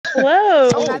Hello.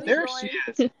 Oh, How's it there she going?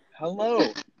 is. Hello.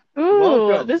 Ooh,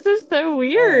 Welcome. this is so Um,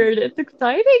 weird. It's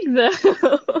exciting though.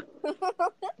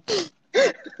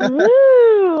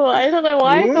 Woo! I don't know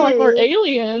why I feel like we're ooh.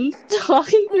 aliens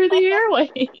talking through the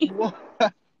airwaves. Wha-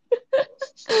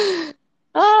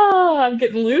 Oh, I'm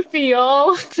getting loopy,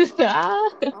 y'all. Ah.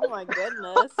 Oh my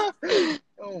goodness.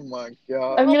 Oh my I'm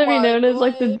God. Oh gonna be my known as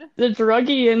like the, god. the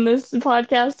druggie in this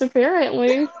podcast,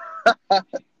 apparently.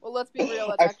 Well, let's be real,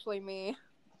 that's I, actually me.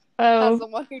 As Oh, the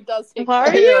one who does take why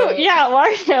are drugs. you? I, Yeah,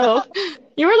 Mario.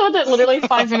 You were the one that literally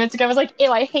 5 minutes ago was like,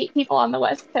 ew, I hate people on the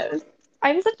West Coast.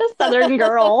 I'm such a Southern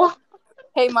girl.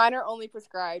 Hey, mine are only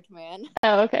prescribed, man.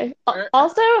 Oh, okay. I,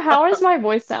 Also, how does my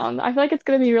voice sound? I feel like it's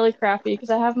gonna be really crappy because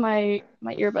I have my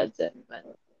earbuds in,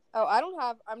 but Oh, I don't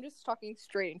have. I'm just talking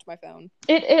straight into my phone.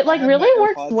 it I like have my really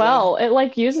works AirPods in. well. It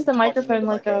like uses I'm the talking microphone into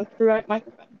my like a phone. throughout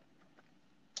microphone.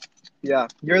 Yeah,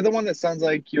 you're the one that sounds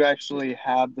like you actually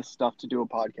have the stuff to do a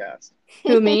podcast.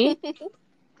 Who, me?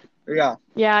 Yeah.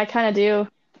 Yeah, I kind of do.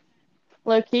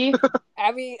 Low key.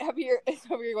 Abby, is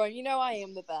over here going, I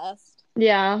am the best.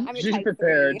 Yeah. I'm a She's type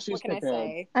prepared. 3. What She's can I prepared.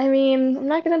 say? I mean, I'm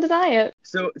not gonna deny it.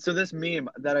 So this meme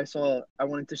that I saw, I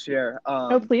wanted to share.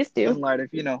 Oh, please do. In light of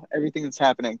everything that's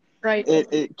happening, Right.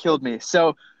 it killed me.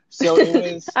 So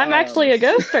it was. I'm actually a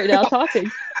ghost right now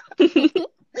talking.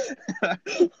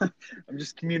 I'm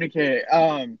just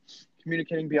communicating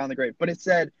beyond the grave. But it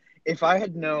said, if I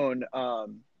had known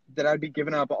that I'd be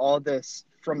giving up all this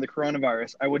from the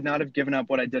coronavirus, I would not have given up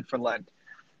what I did for Lent.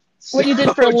 What you did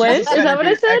for So Lent? Is that what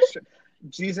I said?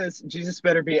 Jesus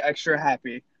better be extra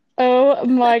happy. Oh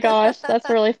my gosh, that's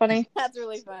really funny. That's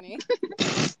really funny.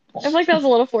 I feel like that was a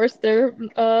little forced there,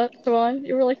 Siobhan.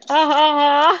 You were like,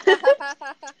 ah ha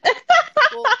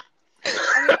Well,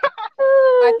 I mean, I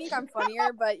ha. think I'm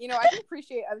funnier, but I can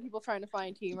appreciate other people trying to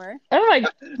find humor. Oh my, I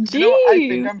think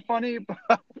jeez. I'm funny,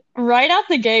 but Right out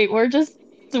the gate, we're just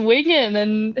swinging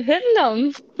and hitting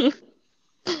them.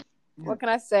 What can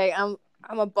I say? I'm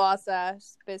a boss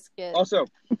ass biscuit. also,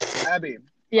 Abby,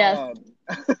 Yes.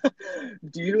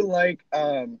 do you like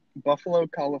buffalo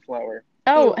cauliflower?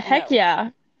 Oh, Ew, heck no. yeah.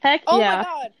 Heck Oh my yeah.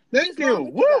 god. What Thank is you. wrong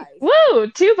with Woo! you guys?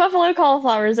 Woo! 2 buffalo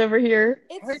cauliflowers over here.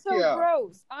 It's Heck so yeah.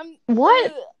 gross.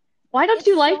 What? Ugh. Why don't It's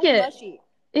you like so it? mushy.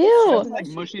 Ew. It's She so doesn't like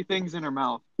mushy. mushy things in her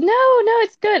mouth. No,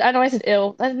 it's good. I know I said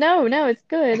ill. No, it's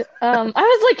good. I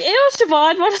was like, ew,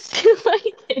 Siobhan, why don't you like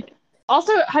it?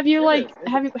 Also, have you It is.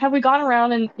 like have we gone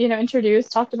around and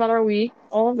introduced, talked about our week,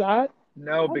 all of that?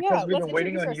 No, Oh yeah, because we've let's been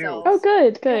waiting introduce on you. Oh, ourselves.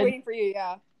 good, We're good. waiting for you,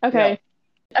 yeah. Yeah. Okay.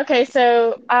 Okay,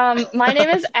 so my name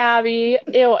is Abby.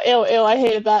 Ew, I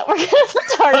hated that. We're gonna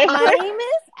start My over. name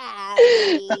is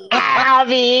Abby.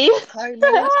 Abby. Hi,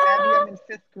 my name's Abby. I'm in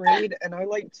 5th grade, and I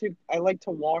like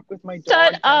to walk with my Shut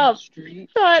dog down the up. street.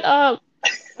 Shut up.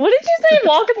 What did you say?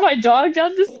 Walk with my dog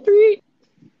down the street?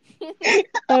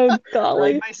 Oh, Ride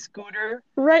golly. my scooter,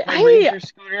 Right. my Hey, Razor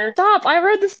scooter. stop. I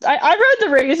rode this. I rode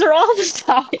the Razor all the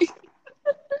time.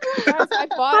 Guys, I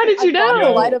How did you bought the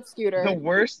know? light up The scooter.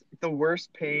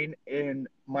 worst pain in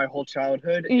my whole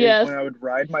childhood is Yes. when I would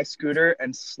ride my scooter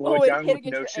and slow Oh, it it down hit with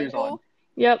against no your shoes on. ankle.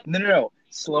 Yep. No.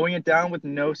 Slowing it down with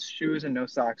no shoes and no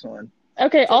socks on.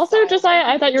 Okay, also, Josiah, why Josiah, did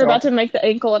you I thought do you were about that? to make the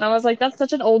ankle, and I was like, that's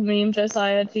such an old meme,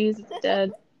 Josiah. Jeez, it's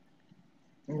dead.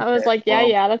 I was Okay, like, well,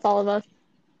 yeah, that's all of us.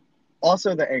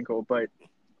 also the ankle, but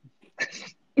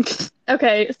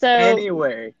Okay, so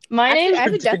anyway, my Actually, name's I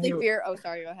have a deathly continue. fear. Oh,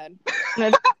 sorry, go ahead.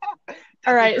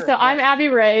 all right. So I'm Abby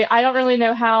Ray. I don't really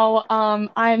know how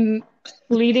I'm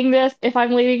leading this. If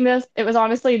I'm leading this, it was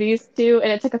honestly these two,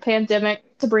 and it took a pandemic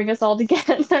to bring us all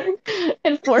together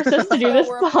and force us to do So this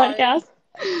we're apart. podcast.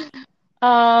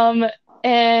 Um,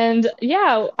 and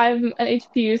yeah, I'm an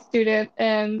HPU student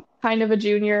and kind of a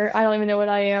junior. I don't even know what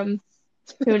I am.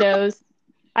 Who knows?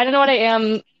 I don't know what I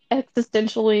am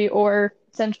existentially or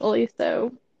essentially,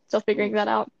 so still figuring that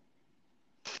out.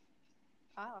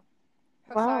 Ah.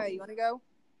 Wow. Josiah, you want to go?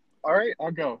 All right,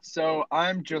 I'll go. So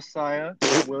I'm Josiah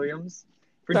Williams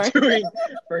for Sorry. doing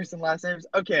first and last names.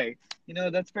 Okay,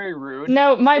 that's very rude.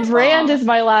 No, my brand Um, is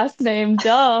my last name.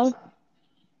 Duh.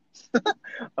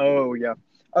 oh yeah.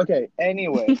 Okay.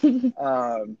 Anyway,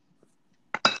 um,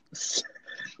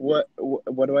 what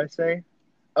do I say?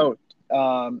 Oh,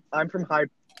 I'm from High.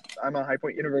 I'm a High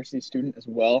Point University student as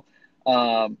well.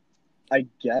 I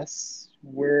guess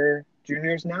we're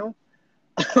juniors now.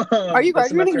 Are you The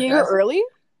graduating semester a year has early?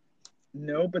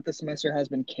 no, but the semester has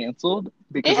been canceled It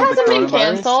because of the hasn't been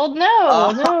coronavirus. canceled.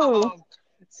 No.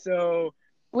 So,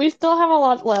 We still have a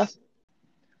lot left.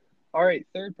 all right,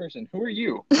 third person. Who are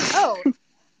you? Oh,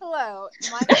 Hello,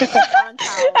 my name is Siobhan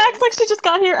Towers. Acts like she just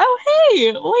got here. Oh,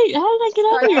 hey. Wait, how did I get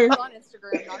Sorry, up I here? was on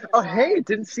Instagram. Not gonna Oh, lie. hey,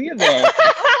 didn't see you there. Oh,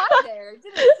 hi there.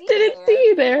 Didn't see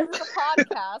you there. This is a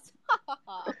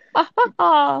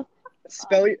podcast.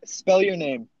 Spell your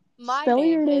name. My Spell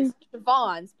your name is name.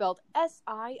 Siobhan, spelled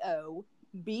Siobhan,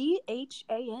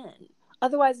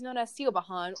 otherwise known as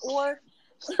Siobhan, or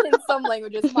in some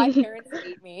languages, my parents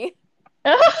hate me.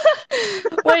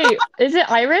 Wait, is it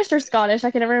Irish or Scottish?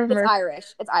 I can never It's remember.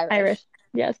 Irish. It's Irish. Irish.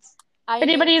 Yes. I If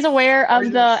anybody is aware of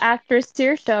Irish. the actress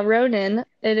Saoirse Ronan,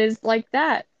 it is like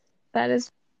that. That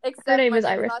is Except her name my is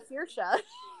name Irish. is not Saoirse.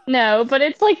 No, but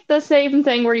it's like the same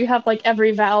thing where you have like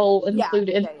every vowel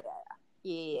included.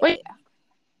 Yeah. Wait.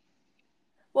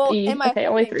 Well, E. in my Okay,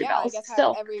 whole only name, three yeah, I vowels. guess I have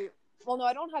Still, every. Well, no,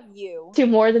 I don't have you. two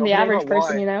more than the Okay, average but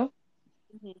person, why? you know?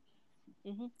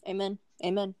 Amen.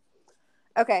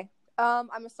 Okay.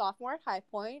 I'm a sophomore at High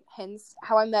Point, hence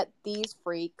how I met these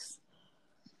freaks.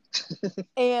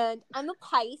 And I'm a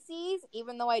Pisces,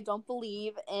 even though I don't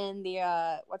believe in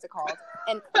the what's it called?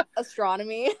 In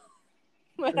astronomy.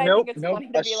 But I think it's funny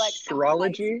to be like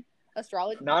astrology.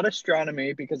 Astrology. Not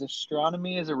astronomy, because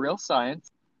astronomy is a real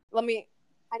science. I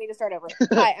need to start over.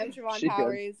 Hi, I'm Siobhan She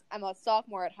Towers. I'm a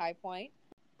sophomore at High Point.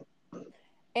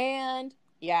 And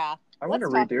yeah, I want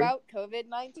let's to talk redo. about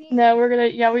COVID-19. No,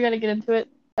 we gotta get into it.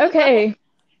 Okay,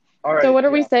 All right. so what are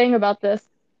we saying about this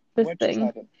What just thing?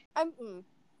 happened?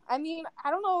 I mean, I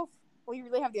don't know if we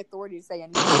really have the authority to say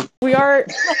anything. We are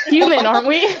human, aren't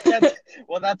we?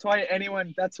 That's why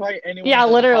anyone. Yeah,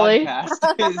 does literally. A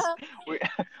podcast is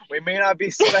we may not be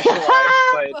specialized,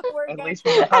 but at least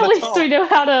we know how At to least talk. we know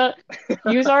how to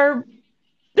use our.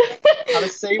 How to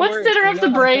say What words. center We of know the how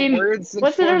to put brain? words and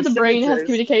What center of form the brain has sentences.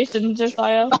 communication,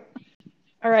 Josiah?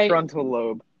 All right. Frontal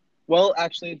lobe. Well,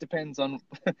 actually, it depends on.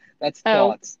 That's Oh.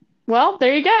 thoughts. Well,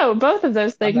 there you go. Both of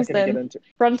those I'm not things going to then. get into.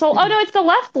 Frontal. Oh no, it's the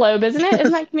left lobe, isn't it?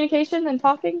 Isn't that communication and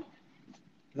talking?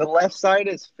 The left side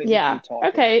is physically Yeah. talking.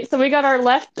 Okay, so we got our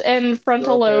left and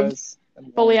frontal lobes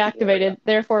fully Yeah. activated.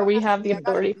 Therefore, we have the I got a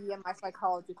authority. B in my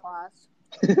psychology class.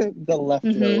 The left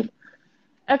lobe.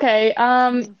 Okay.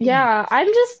 Yeah. I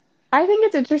think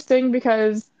it's interesting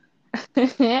because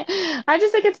I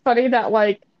just think it's funny that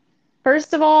like,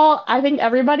 first of all, I think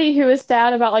everybody who is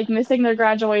sad about like missing their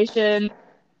graduation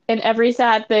and every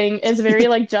sad thing is very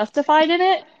like justified in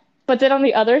it. But then on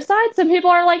the other side, some people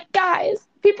are like, guys,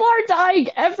 people are dying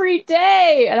every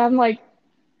day. And I'm like,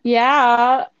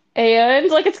 yeah. And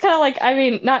like, it's kind of like, I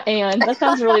mean, not and. That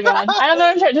sounds really bad. I don't know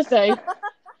what I'm trying to say.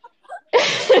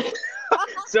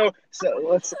 So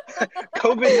let's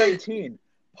COVID-19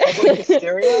 public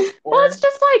hysteria or Well, it's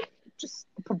just like, just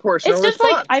proportional it's just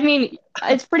response. like, I mean,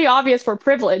 it's pretty obvious we're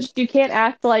privileged. You can't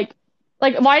act like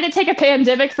why did it take a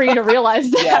pandemic for you to realize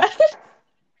that?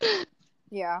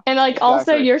 Yeah. And like, also,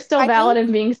 Exactly. you're still valid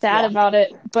in being sad yeah. about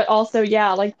it, but also,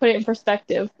 yeah, like, put it in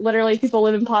perspective. Literally, people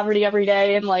live in poverty every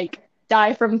day and like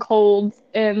die from colds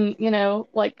in,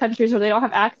 like countries where they don't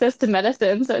have access to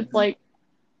medicine. So it's like,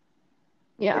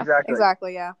 yeah.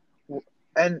 Exactly, yeah.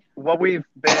 And what we've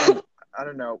been, I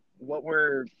don't know,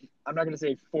 I'm not going to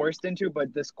say forced into,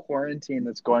 but this quarantine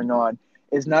that's going on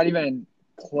is not even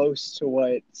close to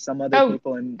what some other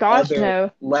people in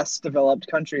other less developed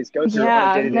countries go through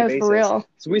on a day-to-day basis. For real.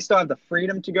 So we still have the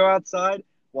freedom to go outside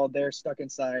while they're stuck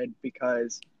inside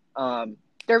because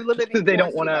they're literally they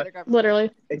don't want to. Literally.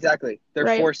 Exactly.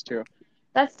 They're forced to.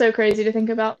 That's so crazy to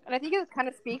think about. And I think it kind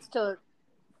of speaks to,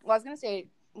 well, I was going to say,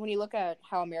 when you look at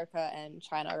how America and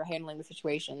China are handling the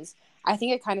situations, I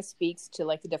think it kind of speaks to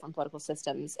like the different political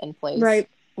systems in place. Right.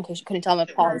 In case you couldn't tell, I'm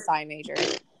a poli-sci major.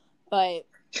 But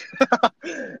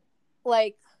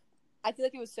like, I feel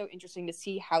like it was so interesting to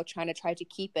see how China tried to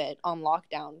keep it on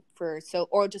lockdown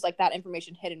or just like that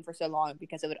information hidden for so long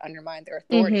because it would undermine their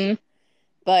authority.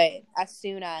 But as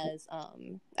soon as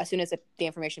the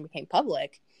information became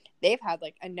public, they've had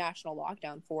like a national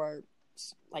lockdown for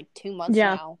like 2 months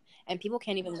now, and people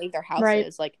can't even leave their houses.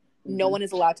 Right. Like no one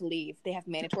is allowed to leave. They have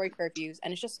mandatory curfews,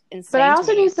 and it's just insane. But I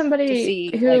also need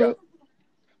somebody who.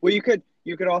 Well, you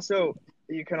can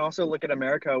also look at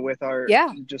America with our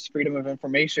just freedom of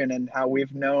information and how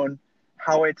we've known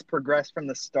how it's progressed from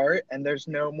the start, and there's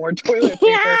no more toilet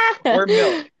paper or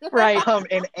milk,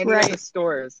 in any of the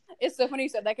stores. It's so funny you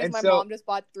said that because my mom just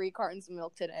bought 3 cartons of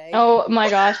milk today. Oh my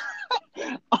gosh,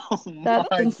 that's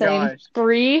insane! Gosh.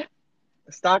 3.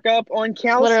 Stock up on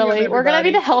calcium. Literally, everybody. we're gonna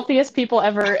be the healthiest people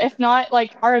ever. If not,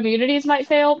 like our immunities might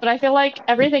fail, but I feel like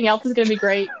everything else is gonna be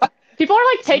great. People are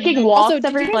like taking walks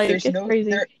every it's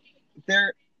crazy.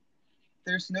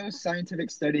 There's no scientific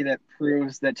study that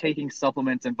proves that taking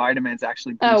supplements and vitamins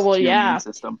actually boosts your immune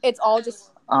system. It's all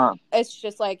just it's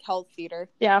just like health theater.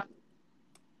 Yeah.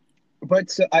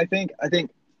 but so I think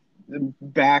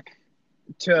back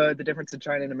to the difference in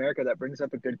China and America, that brings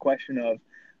up a good question of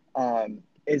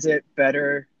is it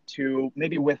better to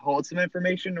maybe withhold some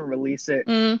information or release it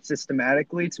Mm,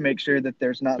 systematically to make sure that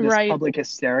there's not this right. public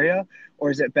hysteria,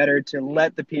 or is it better to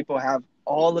let the people have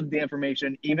all of the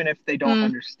information even if they don't Mm,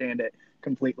 understand it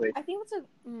completely? I think that's a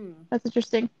that's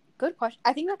interesting. good question.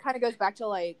 I think that kind of goes back to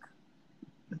like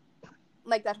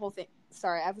that whole thing.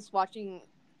 Sorry, I was watching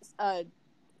a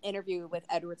interview with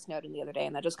Edward Snowden the other day,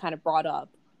 and that just kind of brought up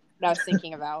what I was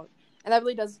thinking about, and that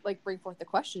really does like bring forth the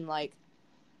question like,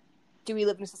 do we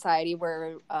live in a society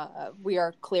where we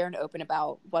are clear and open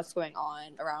about what's going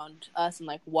on around us and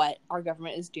like what our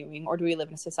government is doing, or do we live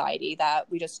in a society that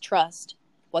we just trust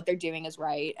what they're doing is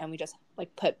right and we just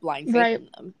like put blind faith Right. in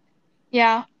them?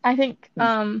 Yeah, I think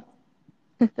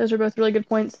those are both really good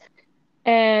points.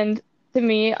 And to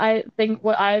me, I think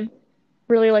what I've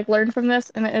really like learned from this,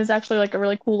 and it is actually like a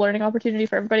really cool learning opportunity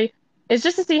for everybody, is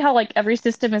just to see how like every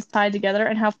system is tied together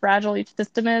and how fragile each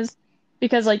system is.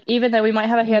 Because like even though we might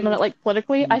have a hand on Mm-hmm. it like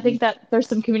politically, I Mm-hmm. think that there's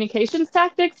some communications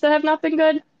tactics that have not been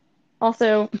good.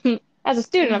 Also, as a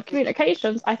student of Mm-hmm.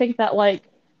 communications, I think that like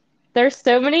there's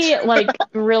so many like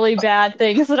really bad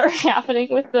things that are happening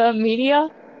with the media,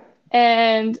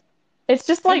 and it's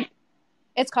just Yeah, like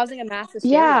it's causing a mass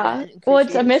hysteria yeah, and well,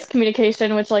 it's a increasing.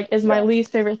 miscommunication, which like is my Yeah.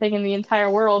 least favorite thing in the entire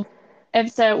world.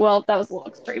 And so, well, that was a little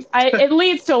extreme. It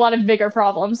leads to a lot of bigger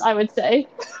problems, I would say.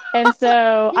 And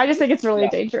so I just think it's really Yeah.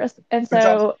 dangerous. And But it's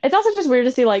also so it's also just weird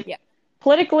to see like Yeah.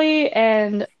 politically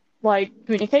and like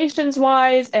communications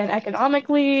wise and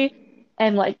economically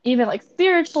and like even like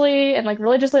spiritually and like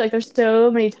religiously, like there's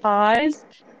so many ties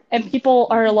and people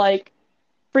are mhm. like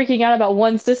freaking out about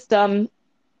one system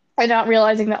and not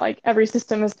realizing that like every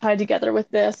system is tied together with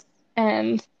this.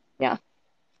 And yeah,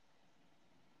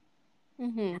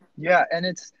 Mm-hmm. Yeah, and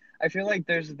it's I feel like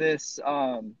there's this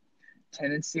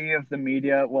tendency of the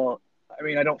media. Well, I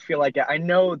mean, I don't feel like it. I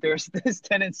know there's this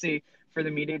tendency for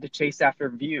the media to chase after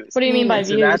views. what do you mean by And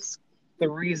so views? that's the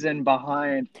reason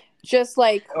behind Just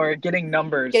like or getting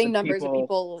numbers getting of numbers of people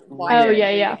people Oh, watching reading. yeah,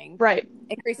 and yeah, reading, right.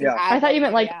 increasing Yeah. I ad thought you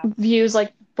meant revenue. like Yeah. views,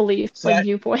 like belief, So like that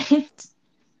viewpoints.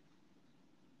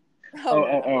 Oh oh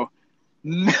no, oh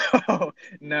no. oh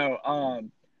no no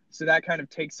so that kind of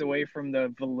takes away from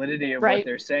the validity of what Right,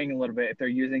 they're saying a little bit if they're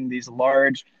using these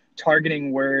large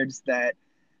targeting words that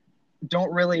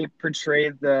don't really portray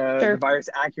the sure. virus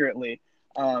accurately.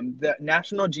 The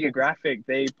National Geographic,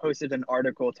 they posted an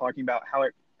article talking about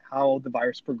how the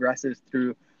virus progresses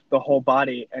through the whole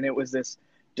body, and it was this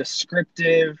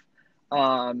descriptive,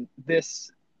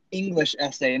 this English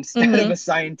essay instead of Mm-hmm. a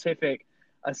scientific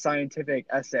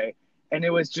essay, and it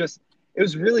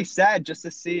was really sad just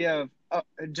to see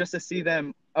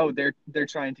them. Oh, they're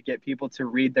trying to get people to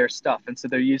read their stuff, and so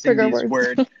they're using Trigger these words.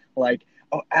 words like,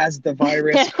 oh, as the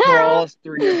virus crawls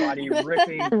through your body,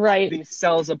 ripping Right. these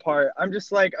cells apart. I'm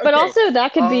just like, But okay, also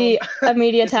that could um, be a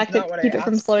media this is tactic not to what I keep it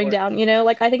from asked slowing for. down, you know?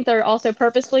 Like I think they're also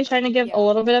purposefully trying to give a Yeah.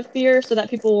 little bit of fear so that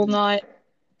people will not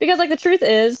because like the truth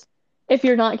is, if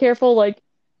you're not careful, like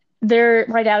there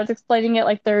my dad was explaining it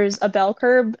like there's a bell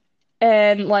curve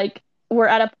and like we're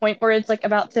at a point where it's like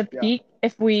about to Yeah. peak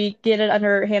if we get it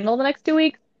under handle the next 2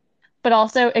 weeks. But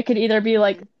also it could either be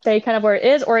like Mm-hmm. stay kind of where it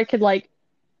is or it could like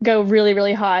go really,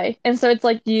 really high. And so it's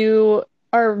like you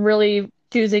are really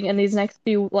choosing in these next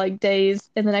few like days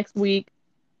in the next week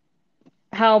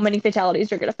how many fatalities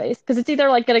you're gonna face. Because it's either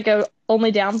like gonna go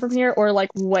only down from here or like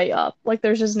way up. Like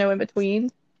there's just no in between.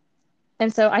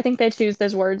 And so I think they choose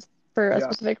those words for a Yeah.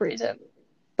 specific reason.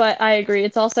 But I agree.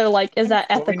 It's also like, is that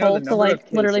Well, we know the ethical to number like of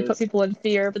literally put cases. people in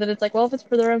fear? But then it's like, well, if it's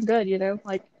for their own good, you know,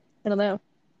 like I don't know.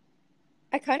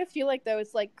 I kind of feel like though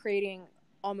it's like creating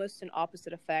almost an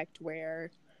opposite effect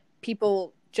where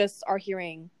people just are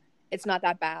hearing it's not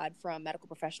that bad from medical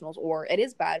professionals or it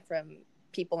is bad from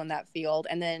people in that field,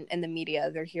 and then in the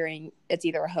media they're hearing it's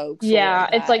either a hoax or Yeah,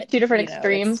 it's like that two different you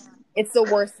know extremes. it's the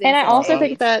worst And thing I since also Uh-huh.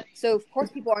 think AIDS. that, So of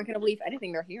course people aren't going to believe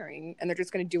anything they're hearing, and they're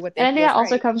just going to do what and they I think feel that is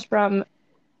also right. comes from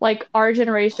like our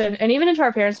generation and even into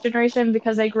our parents' generation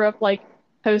because they grew up like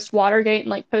post Watergate and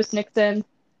like post Nixon.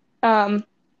 Um,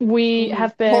 we Mm-hmm.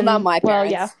 have Well, not been, my well,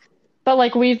 yeah, parents. but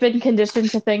like we've been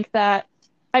conditioned to think that,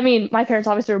 I mean, my parents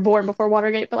obviously were born before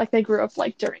Watergate, but like they grew up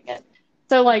like during it.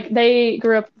 So like they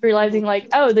grew up realizing Mm-hmm. like,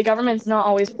 oh, the government's not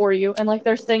always for you, and like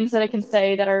there's things that it can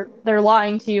say that are they're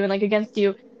lying to you and like against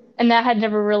you, and that had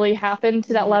never really happened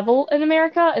to that Mm-hmm. level in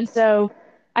America. And so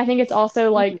I think it's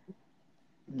also like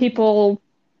Mm-hmm. Mhm. people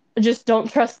just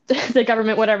don't trust the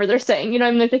government, whatever they're saying. You know, what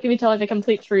I mean, like, they can be telling the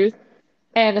complete truth,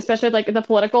 and especially like the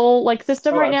political like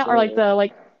system Oh, right now, or like absolutely. the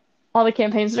like all the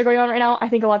campaigns that are going on right now. I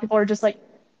think a lot of people are just like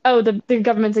oh, the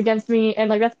government's against me, and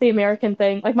like that's the American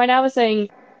thing. Like my dad was saying,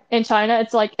 in China,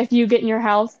 it's like if you get in your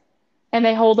house and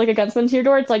they hold like a gunman to your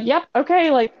door, it's like, yep,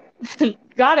 okay, like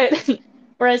got it.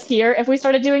 Whereas here, if we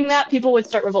started doing that, people would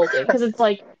start revolting because it's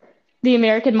like the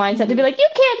American mindset to be Mhm. like, you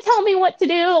can't tell me what to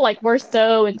do. Like we're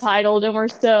so entitled and we're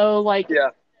so like Yeah.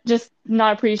 just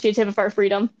not appreciative of our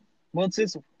freedom. Well, it's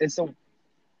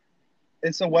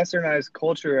a westernized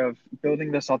culture of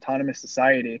building this autonomous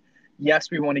society.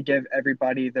 Yes, we want to give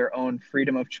everybody their own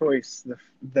freedom of choice,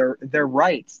 their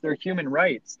rights, their human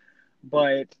rights,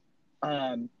 but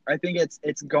I think it, it's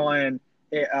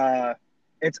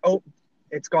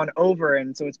it's gone over,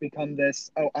 and so it's become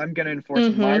this. Oh, I'm going to enforce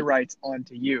my Mm-hmm. rights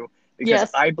onto you because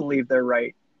Yes. I believe they're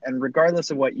right, and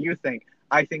regardless of what you think,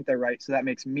 I think they're right. So that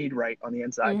makes me right on the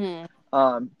inside.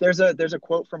 Mm-hmm. There's a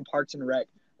quote from Parks and Rec.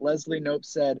 Leslie Knope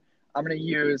said, "I'm going to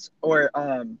use," or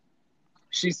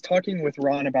she's talking with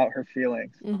Ron about her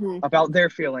feelings, Mm-hmm. about their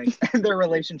feelings and their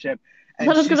relationship, That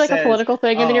and is she gonna be like a says, political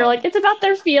thing, and then you're like, um, it's about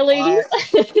their feelings.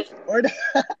 "I," or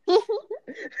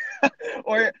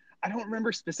or I don't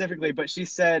remember specifically, but she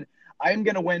said, "I'm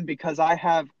going to win because I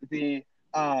have the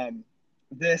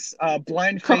this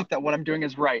blind faith that what I'm doing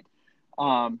is right."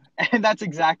 And that's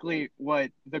exactly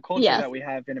what the culture Yes, that we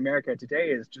have in America today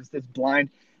is, just this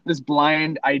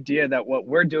blind idea that what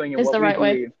we're doing and is what the we right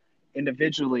way. believe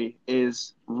individually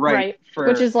is right Right.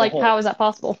 Which for is the like, how whole. is that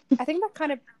possible? I think that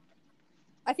kind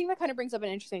of brings up an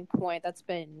interesting point that's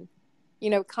been,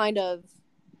 kind of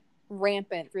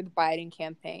rampant through the Biden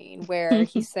campaign, where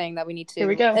he's saying that we need Here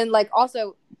we to, go. and like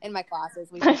also in my classes,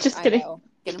 Just I kidding. know,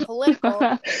 getting political,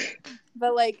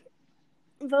 but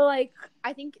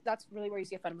I think that's really where you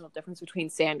see a fundamental difference between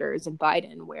Sanders and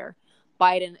Biden, where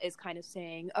Biden is kind of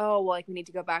saying, oh, well, like we need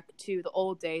to go back to the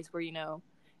old days where,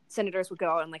 senators would go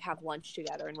out and like have lunch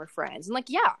together and we're friends. And like,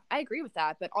 yeah, I agree with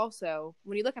that. But also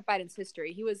when you look at Biden's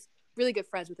history, he was really good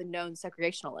friends with a known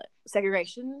segregationist.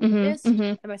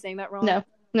 hmm Am I saying that wrong? No,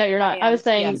 no, you're I not. I was am.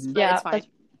 saying, Yes, Mhm. but it's yeah, fine. that's,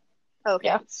 Okay.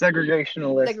 yeah.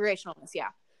 Segregationalist. Segregationalist, yeah.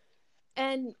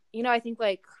 And, I think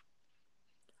like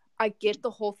I get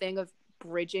the whole thing of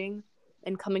bridging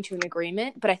and coming to an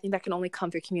agreement, but I think that can only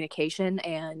come through communication.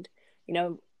 And,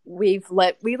 we've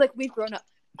grown up,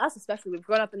 us especially, we've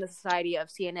grown up in the society of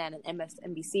CNN and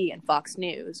MSNBC and Fox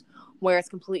News, where it's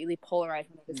completely polarized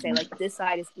when they say like this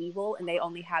side is evil and they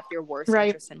only have your worst Right.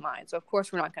 interests in mind. So of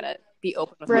course we're not going to be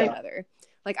open with Right. one another.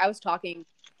 Like I was talking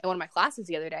in one of my classes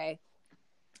the other day,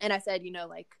 and I said,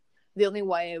 like the only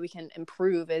way we can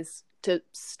improve is to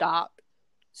stop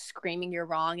screaming you're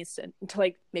wrong, is to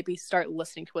like maybe start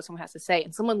listening to what someone has to say.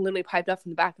 And someone literally piped up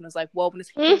from the back and was like, well, when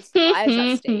his lives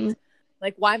at stake,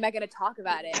 like why am I going to talk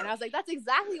about it? And I was like, that's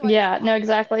exactly why. Yeah, no,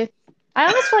 exactly. I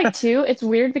almost feel like too, it's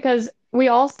weird because we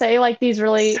all say like these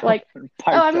really like, Someone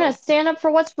oh, I'm piped gonna up. stand up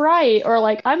for what's right, or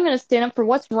like I'm gonna stand up for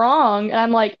what's wrong. And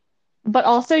I'm like, but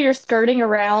also you're skirting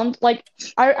around. Like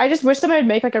I just wish someone would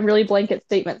make like a really blanket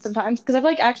statement sometimes because I feel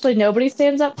like actually nobody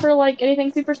stands up for like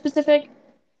anything super specific.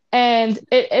 And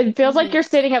it feels like you're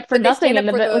standing up for But they nothing stand in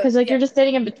up the for bit because like yeah. you're just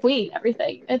standing in between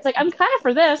everything. It's like I'm kind of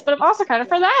for this, but I'm also kind of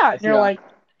for that. And you're Yeah, like,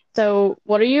 so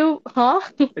what are you, huh?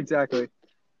 exactly.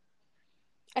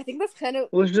 I think that's kind of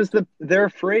Well, it's just they're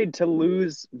afraid to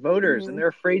lose voters, and Mhm. they're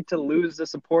afraid to lose the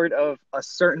support of a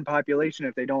certain population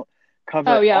if they don't Oh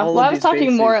cover yeah. all Well, of I was these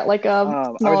talking more bases. at like a I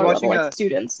was smaller level, watching like a.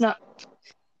 students, not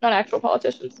actual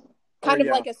politicians. Oh kind of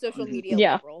yeah. like a social Hmm. media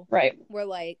Yeah, liberal, right. where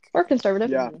like Or conservative.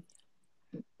 Yeah. Mhm.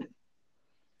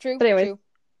 True, But anyways, true.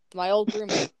 My old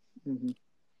roommate. Hmm.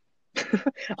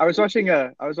 I was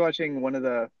watching one of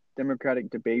the Democratic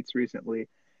debates recently,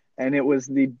 and it was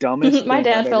the dumbest my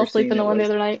thing I've dad fell ever asleep seen. in the It one the was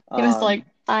other night. He was like, um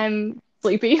I'm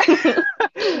sleepy.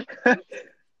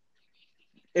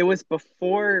 it was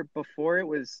before it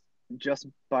was just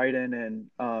Biden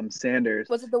and Sanders,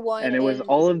 Was it the one and it was in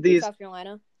all of these. South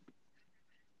Carolina?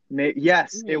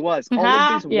 Yes, it Mm-hmm. was all of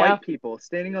these Yeah. white people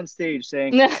standing on stage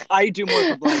saying, "I do more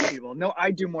for black people. No,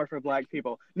 I do more for black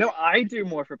people. No, I do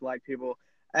more for black people."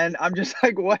 And I'm just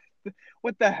like, what?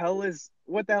 What the hell is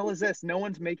this? No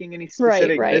one's making any Right,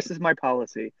 specific. right. This is my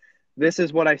policy. This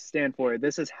is what I stand for.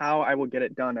 This is how I will get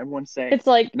it done. Everyone's saying, It's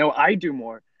like "No, I do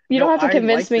more. you don't No, have to I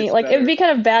convince like me. this Like it would better." be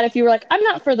kind of bad if you were like, I'm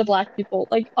not for the black people.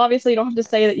 Like obviously you don't have to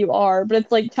say that you are, but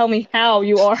it's like tell me how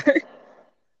you are. Yeah.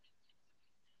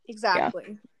 Exactly.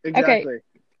 Okay. Exactly.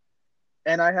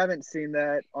 And I haven't seen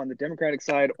that on the Democratic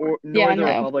side or Yeah, nor the no,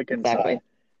 Republican exactly.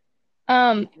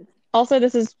 side. Also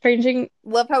this is changing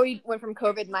Love how we went from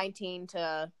COVID-19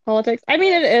 to politics. I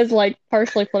mean, it this. is like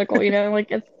partially political,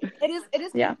 like it's It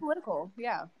is yeah. political.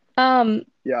 Yeah. Um,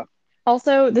 Yeah.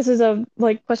 also, this is a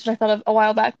like question I thought of a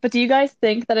while back, but do you guys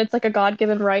think that it's like a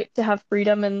God-given right to have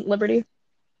freedom and liberty?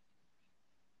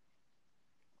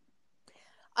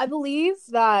 I believe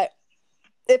that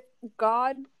if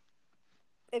God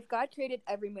created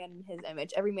every man in his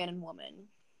image, every man and woman,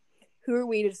 who are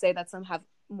we to say that some have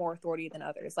more authority than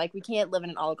others? Like, we can't live in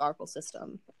an oligarchical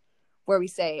system where we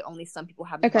say only some people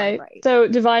have divine right. So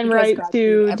divine Because right God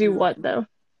created to do everyone. what, though?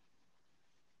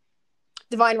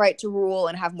 Divine right to rule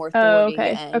and have more Oh, authority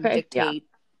and yeah. dictate.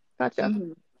 Gotcha.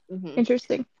 Mm-hmm.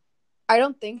 Interesting. I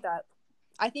don't think that.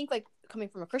 I think, like, coming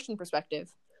from a Christian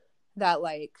perspective, that,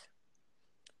 like,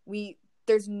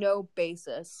 there's no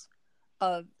basis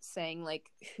of saying, like,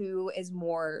 who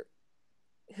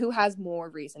has more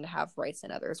reason to have rights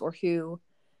than others, or who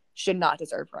should not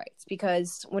deserve rights,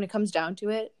 because when it comes down to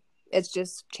it, it's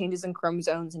just changes in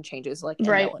chromosomes and changes, like, in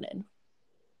melanin.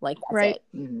 Like, that's it.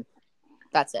 Mm-hmm.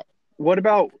 That's it. What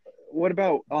about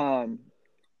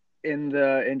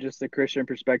in just the Christian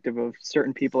perspective of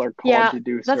certain people are called to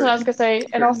do that's what I was gonna say.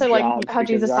 And also, like, how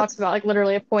Jesus talks about, like,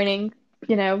 literally appointing,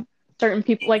 certain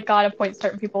people, like, God appoints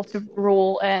certain people to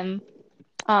rule, and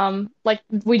like,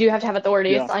 we do have to have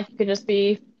authority. It's not like you can just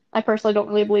be. I personally don't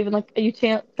really believe in, like, a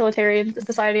utilitarian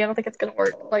society. I don't think it's gonna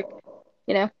work. Like,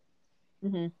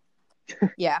 Mm-hmm.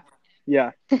 Yeah.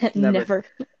 Yeah. Never.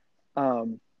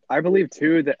 I believe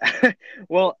too that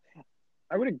well,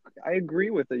 I agree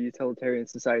with the utilitarian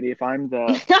society if I'm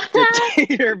the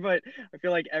dictator, but I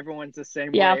feel like everyone's the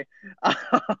same way.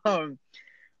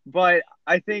 But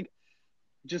I think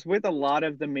just with a lot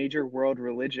of the major world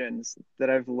religions that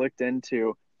I've looked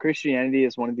into, Christianity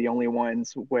is one of the only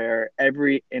ones where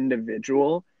every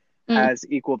individual has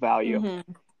equal value.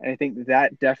 Mm-hmm. And I think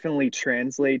that definitely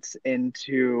translates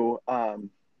into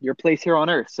your place here on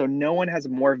earth. So no one has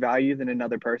more value than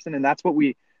another person. And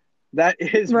that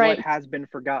is what has been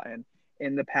forgotten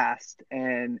in the past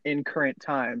and in current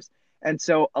times. And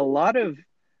so a lot of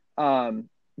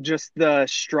just the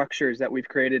structures that we've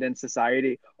created in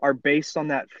society are based on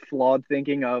that flawed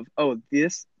thinking of, oh,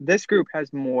 this group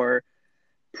has more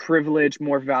privilege,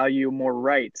 more value, more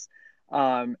rights.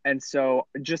 And so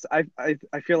just I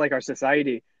feel like our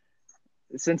society,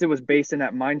 since it was based in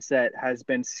that mindset, has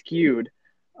been skewed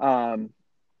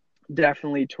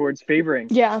definitely towards favoring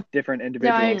different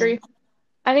individuals. No, I agree.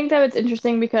 I think that it's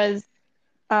interesting because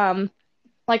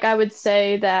like, I would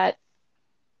say that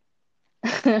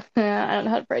I don't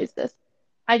know how to phrase this.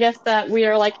 I guess that we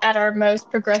are, like, at our most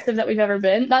progressive that we've ever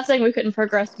been. Not saying we couldn't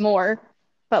progress more,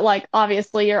 but, like,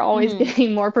 obviously you're always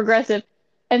getting more progressive.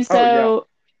 And so,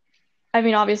 I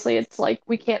mean, obviously it's like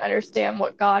we can't understand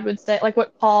what God would say, like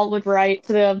what Paul would write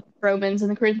to the Romans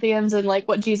and the Corinthians, and, like,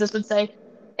 what Jesus would say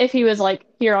if he was, like,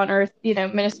 here on earth,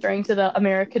 ministering to the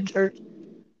American church.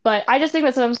 But I just think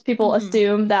that sometimes people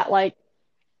assume that, like,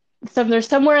 there's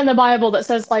somewhere in the Bible that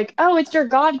says, like, oh, it's your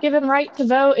God-given right to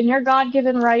vote and your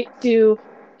God-given right to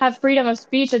have freedom of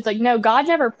speech. It's like, no, God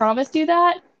never promised you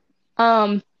that.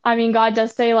 I mean, God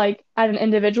does say, like, at an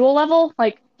individual level,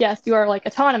 like, yes, you are, like,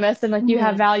 autonomous and, like, you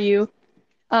have value.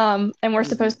 And we're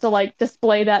supposed to, like,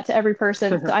 display that to every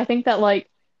person. So I think that,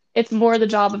 like, it's more the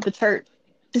job of the church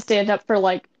to stand up for,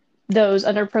 like, those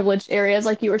underprivileged areas,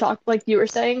 like you were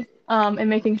saying, and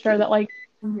making sure that, like,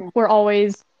 we're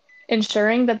always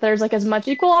ensuring that there's, like, as much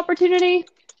equal opportunity.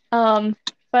 But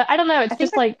I don't know. It's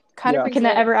just like, can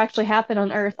that ever actually happen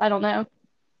on Earth? I don't know.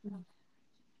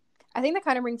 I think that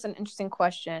kind of brings an interesting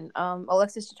question.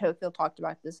 Alexis de Tocqueville talked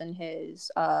about this in his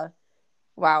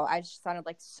wow, I just sounded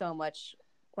like so much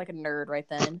like a nerd right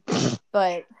then.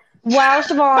 But wow,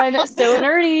 Siobhan, so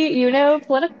nerdy,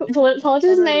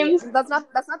 politicians' names. That's not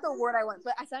the word I want,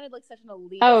 but I sounded like such an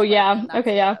elitist. Oh yeah,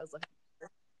 okay, yeah.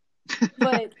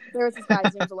 But there was this guy,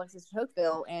 his name was Alexis de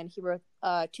Tocqueville, and he wrote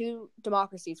Two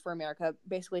Democracies for America,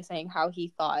 basically saying how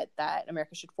he thought that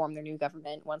America should form their new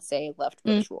government once they left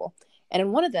British rule. And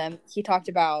in one of them, he talked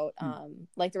about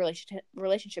like the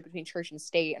relationship between church and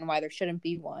state and why there shouldn't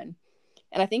be one.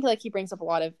 And I think, like, he brings up a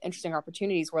lot of interesting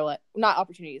opportunities where, like, not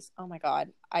opportunities. Oh my God,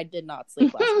 I did not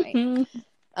sleep last night.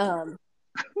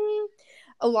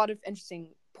 A lot of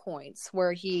interesting points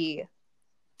where he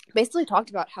basically talked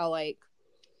about how, like,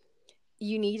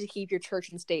 you need to keep your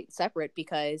church and state separate,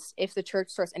 because if the church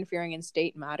starts interfering in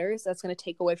state matters, that's going to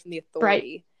take away from the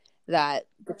authority that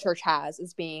the church has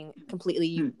as being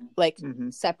completely like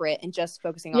separate and just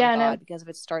focusing on God. Because if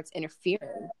it starts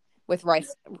interfering with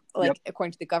rights, like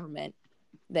according to the government,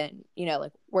 then,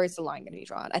 like, where's the line going to be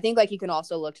drawn? I think, like, you can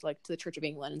also look to, like, to the Church of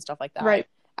England and stuff like that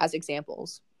as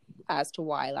examples as to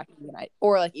why, like,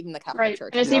 or, like, even the Catholic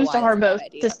Church. And it seems to harm both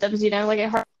systems, like, it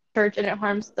harms the church and it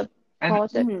harms the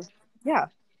politics. Yeah.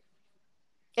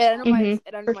 It undermines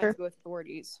both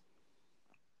authorities.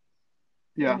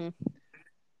 Yeah.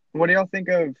 What do y'all think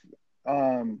of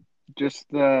just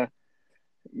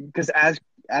because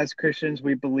as Christians,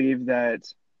 we believe that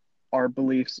our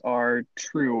beliefs are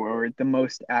true or the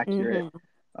most accurate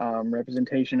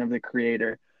representation of the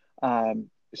Creator.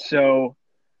 So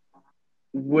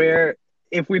where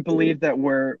if we believe that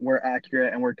we're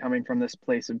accurate and we're coming from this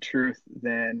place of truth,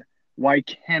 then why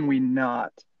can we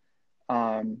not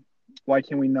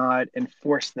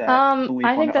enforce that belief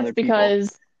I on think that's other people?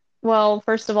 because, well,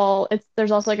 first of all,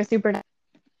 there's also like a supernatural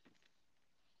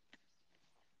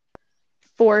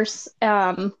force.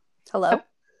 Hello?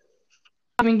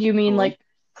 I mean, you mean Hello? like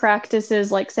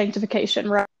practices like sanctification,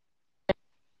 right?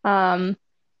 Um,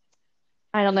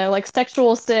 I don't know, like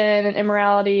sexual sin and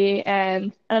immorality,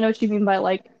 and I don't know what you mean by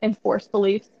like enforce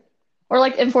beliefs or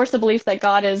like enforce the belief that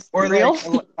God is Or real.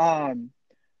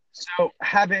 so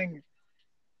having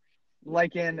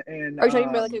like in Are you talking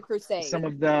about like a crusade? some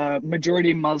of the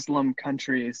majority Muslim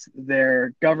countries,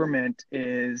 their government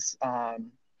is a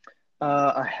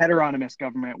heteronymous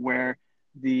government where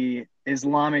the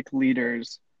Islamic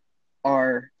leaders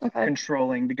are Okay.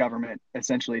 controlling the government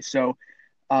essentially. So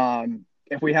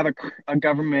if we have a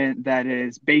government that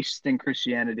is based in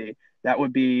Christianity, that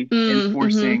would be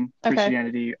enforcing Okay.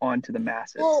 Christianity onto the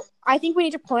masses. Well, I think we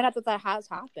need to point out that has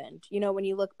happened. You know, when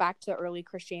you look back to early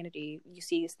Christianity, you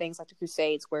see these things like the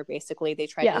Crusades, where basically they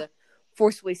tried to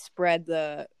forcefully spread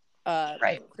the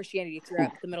Christianity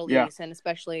throughout the Middle East, and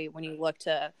especially when you look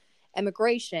to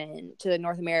immigration to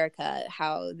North America,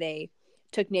 how they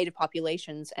took native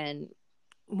populations and,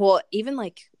 well, even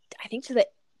like I think to the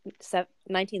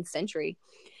 19th century,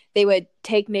 they would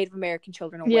take Native American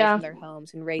children away from their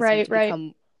homes and raise them to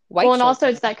become white Well, and children. Also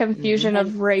it's that confusion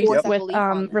of race with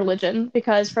religion,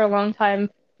 because for a long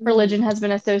time religion has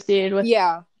been associated with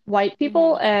white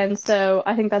people, and so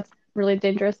I think that's really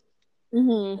dangerous.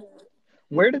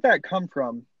 Where did that come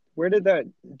from?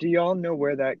 Do y'all know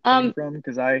where that came from?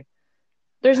 Because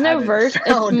there's no verse.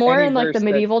 It's more in like the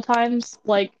medieval times,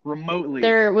 like remotely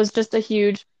there was just a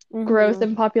huge growth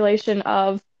in population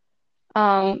of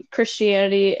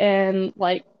Christianity in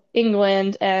like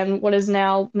England and what is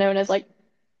now known as like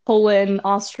Poland,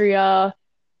 Austria,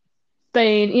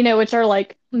 Spain, you know, which are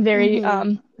like very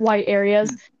white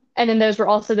areas. And then those were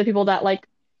also the people that like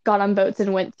got on boats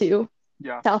and went to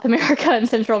South America and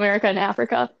Central America and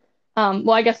Africa.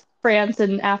 Well, I guess France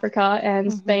and Africa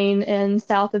and Spain and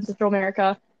South and Central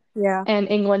America. Yeah. And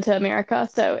England to America.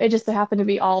 So it just happened to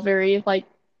be all very like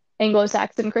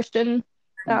Anglo-Saxon Christian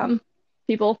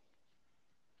people.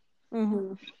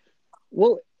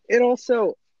 Well, it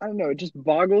also, I don't know, it just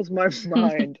boggles my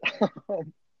mind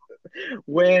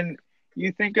when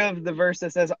you think of the verse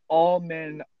that says all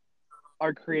men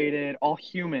are created, all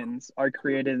humans are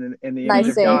created in the image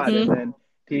of God, and then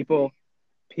people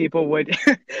would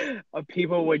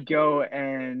people would go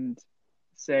and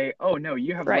say, "Oh no,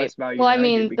 you have less value." Well, I than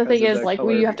mean, do the thing because of is, like,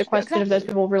 we have to question if those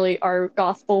people really are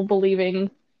gospel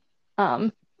believing.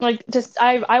 Like, just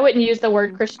I wouldn't use the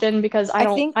word Christian because I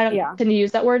don't tend to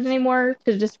use that word anymore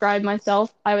to describe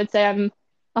myself. I would say I'm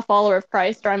a follower of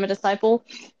Christ or I'm a disciple,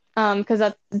 because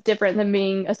that's different than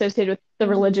being associated with the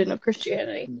religion of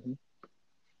Christianity.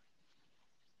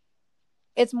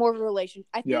 It's more of a relation.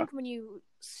 I think when you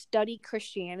study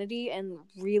Christianity and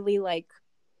really like,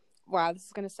 wow, this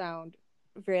is gonna sound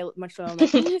very much so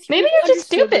like, maybe you're just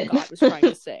stupid. What God was trying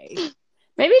to say.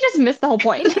 Maybe you just missed the whole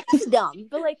point. It's dumb,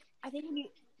 but like I think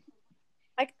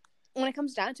when it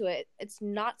comes down to it, it's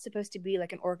not supposed to be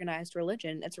like an organized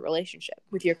religion. It's a relationship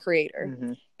with your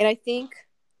Creator, and I think.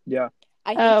 So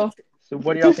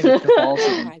what do y'all think of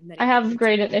Catholicism? I have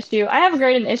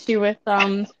an issue with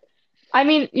I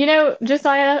mean, you know,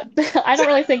 Josiah, I don't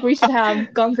really think we should have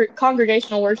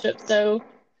congregational worship, so,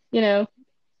 you know,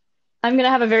 I'm going to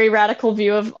have a very radical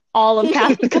view of all of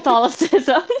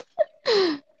Catholicism.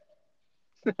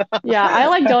 Yeah, I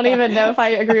like don't even know if I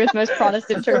agree with most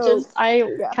Protestant churches.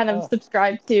 Kind of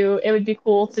subscribe to it would be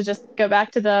cool to just go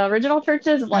back to the original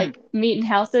churches, like meet in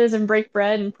houses and break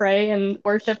bread and pray and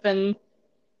worship and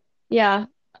 7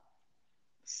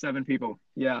 people.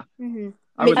 Yeah.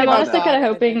 I'm honestly kind of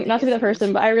hoping, not to be the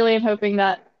person, but I really am hoping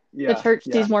that the church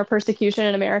sees more persecution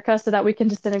in America so that we can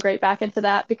disintegrate back into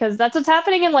that, because that's what's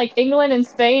happening in like England and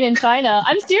Spain and China.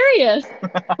 I'm serious.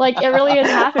 Like it really is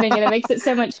happening, and it makes it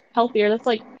so much healthier. That's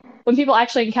like when people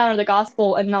actually encounter the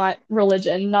gospel and not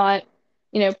religion, not,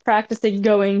 you know, practicing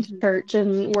going to church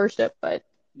and worship, but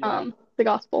the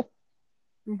gospel.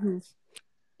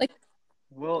 Like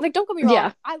don't get me wrong.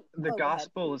 Yeah. The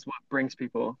gospel is what brings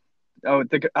people. I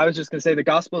was just gonna say the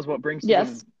gospel is what brings people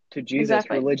to Jesus.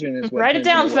 Exactly. Religion is what. Write it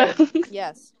down, folks.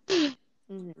 Yes. I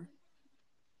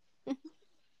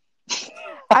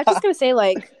was just gonna say,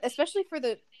 like, especially for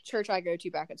the church I go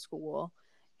to back at school,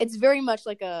 it's very much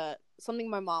like a something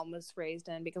my mom was raised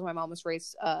in, because my mom was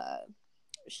raised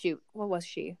what was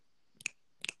she?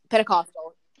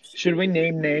 Pentecostal. Should we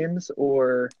name names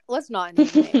or Let's not name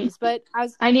names, but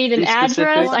I need an Be specific.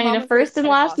 address. Well, I need Mom a was first raised and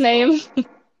last name.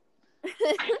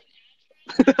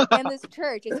 And this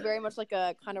church is very much like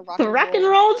a kind of rock and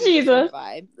roll Jesus.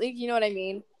 vibe. Like, you know what I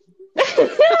mean? And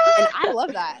I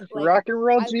love that. Like, rock and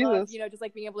roll I Jesus? love, just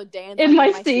like being able to dance In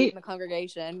like, my seat seat. in the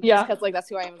congregation. Yeah. Because like that's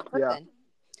who I am as a person.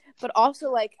 But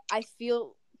also like I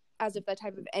feel as if that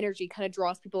type of energy kind of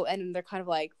draws people in, and they're kind of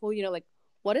like, well, like,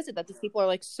 what is it that these people are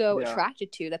like so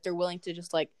attracted to that they're willing to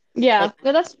just like no,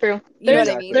 that's true. You know what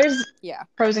I mean? There's Yeah.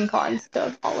 pros and cons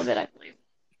to all of it, I believe.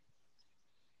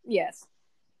 Yes.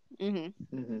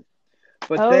 Mm-hmm. Mm-hmm.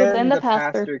 But then the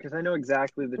pastor, because I know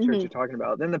exactly the church you're talking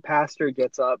about. Then the pastor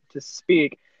gets up to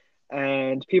speak,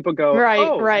 and people go,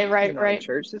 right.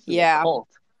 Church, this is a cult.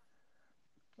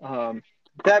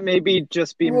 That may be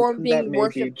just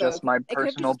my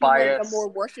personal bias. Like a more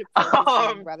worship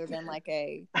thing rather than like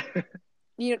a.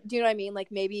 Do you know what I mean?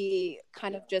 Like maybe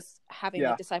kind of just having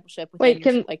like discipleship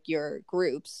within your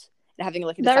groups and having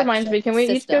like a that reminds me. Can we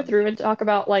each go through and talk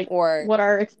about like what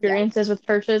our experience is with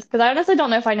churches? Because I honestly don't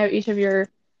know if I know each of your.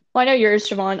 Well, I know yours,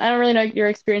 Siobhan. I don't really know your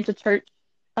experience with church,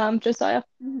 Josiah.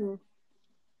 Mm-hmm.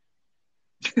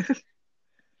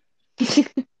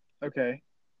 Okay,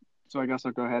 so I guess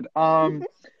I'll go ahead.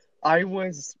 I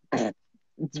was.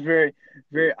 It's very,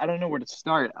 very. I don't know where to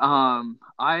start.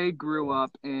 I grew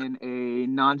up in a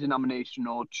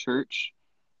non-denominational church,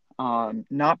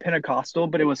 not Pentecostal,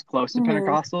 but it was close to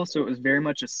Pentecostal, so it was very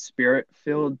much a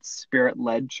spirit-filled,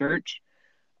 spirit-led church.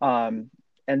 And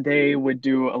they would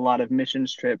do a lot of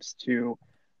missions trips to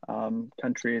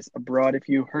countries abroad. If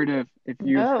you've heard of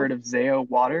Zao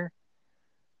Water,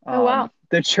 wow,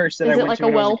 the church that I went to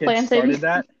when I was a kid started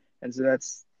that, and so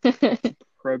that's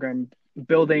program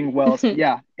building wells.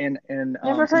 Yeah, in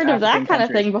never heard of that kind of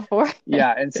thing before.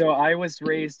 Yeah, and so I was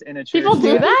raised in a church. People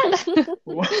do that?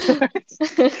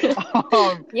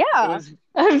 Yeah.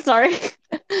 I'm sorry.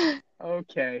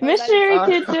 Okay. Missionary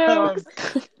kid jokes.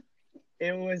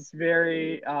 It was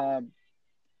very like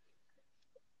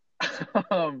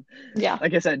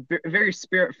I said, very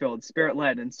spirit-filled,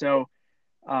 spirit-led, and so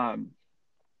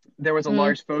there was a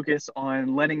large focus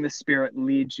on letting the Spirit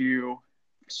lead you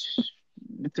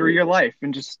through your life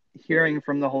and just hearing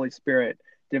from the Holy Spirit,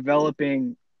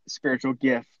 developing spiritual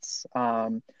gifts,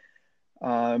 for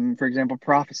example,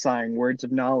 prophesying, words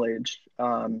of knowledge,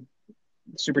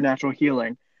 supernatural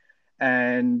healing,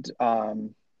 and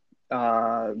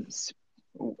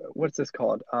what's this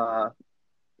called?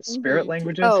 Spirit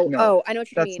languages? No, I know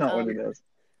what you mean. That's not what it is.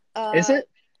 Is it?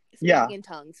 Speaking in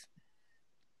tongues.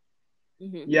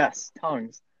 Mm-hmm. Yes,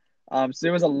 tongues. So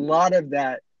there was a lot of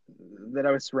that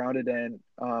I was surrounded in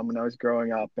when I was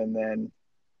growing up, and then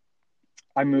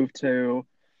I moved to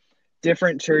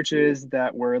different churches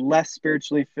that were less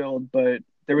spiritually filled, but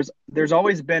there's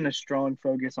always been a strong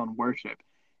focus on worship.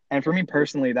 And for me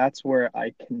personally, that's where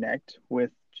I connect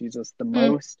with Jesus the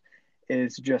most,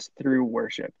 is just through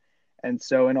worship. And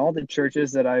so in all the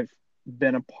churches that I've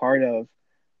been a part of,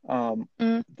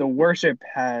 the worship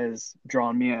has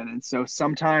drawn me in. And so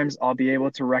sometimes I'll be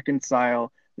able to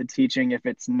reconcile the teaching if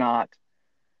it's not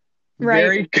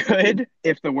very good,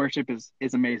 if the worship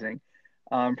is amazing.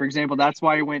 For example, that's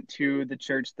why I went to the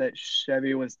church that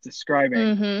Chevy was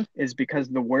describing, is because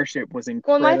the worship was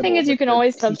incredible. Well, my thing is you can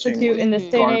always substitute in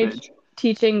this day and age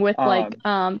teaching with like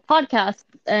podcasts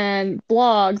and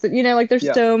blogs. Like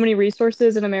there's so many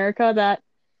resources in America that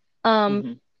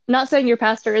not saying your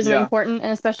pastor isn't important,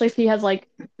 and especially if he has like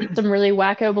some really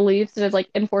wacko beliefs and is like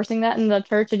enforcing that in the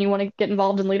church and you want to get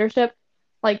involved in leadership,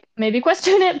 like maybe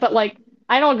question it. But like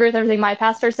I don't agree with everything my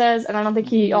pastor says, and I don't think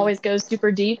he always goes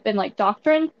super deep in like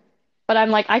doctrine, but I'm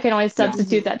like I can always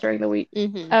substitute that during the week.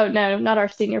 Oh no, not our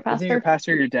senior pastor. Isn't your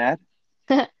pastor your dad?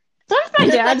 Sometimes my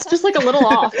dad's just like a little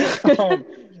off.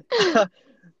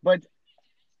 But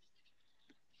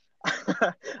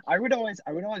I would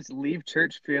always leave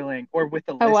church feeling, or with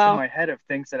a list in my head of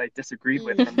things that I disagreed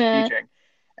with from the teaching,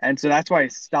 and so that's why I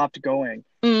stopped going,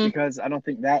 because I don't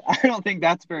think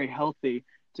that's very healthy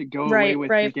to go away with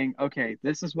thinking, okay,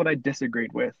 this is what I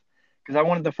disagreed with, because I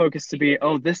wanted the focus to be,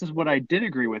 oh, this is what I did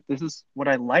agree with, this is what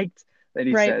I liked that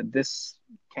he said, this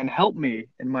can help me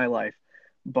in my life.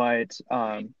 But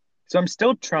so I'm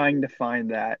still trying to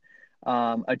find that.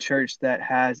 A church that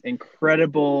has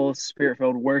incredible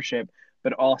spirit-filled worship,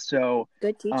 but also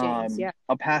good teachings,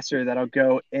 a pastor that'll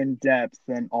go in depth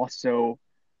and also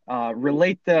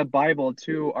relate the Bible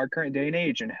to our current day and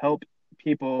age and help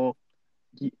people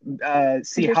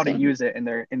see how to use it in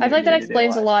their I feel like that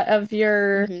explains lives. a lot of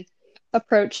your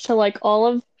approach to like all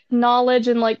of knowledge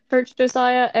and like church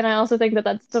Josiah, and I also think that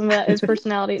that's some of that is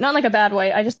personality. Not in like a bad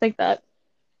way. I just think that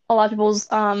a lot of people's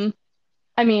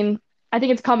I mean, I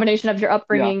think it's a combination of your Yeah.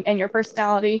 upbringing and your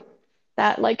personality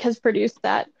that like has produced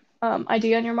that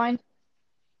idea in your mind,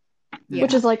 Yeah.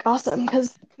 which is like awesome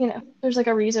because there's like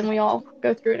a reason we all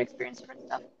go through and experience different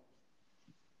stuff.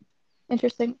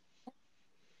 Interesting.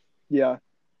 Yeah.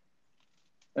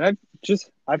 And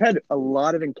I've had a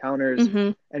lot of encounters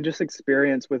Mm-hmm. and just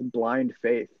experience with blind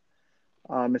faith,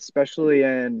 especially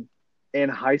in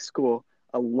high school.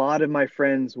 A lot of my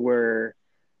friends were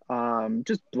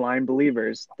just blind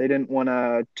believers. They didn't want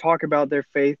to talk about their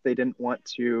faith. They didn't want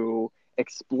to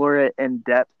explore it in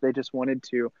depth. They just wanted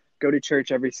to go to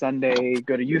church every Sunday,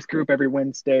 go to youth group every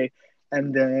Wednesday,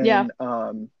 and Yeah.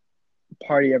 then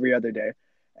party every other day.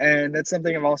 And that's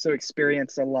something I've also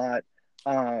experienced a lot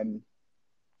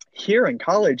here in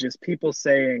college is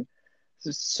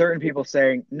certain people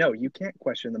saying, no, you can't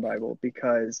question the Bible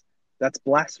because that's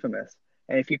blasphemous.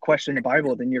 And if you question the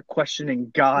Bible, then you're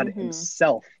questioning God Mm-hmm.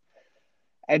 himself.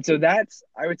 And so that's,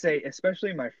 I would say,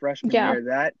 especially my freshman Yeah. year,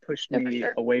 that pushed Yeah, for me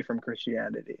sure. away from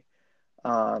Christianity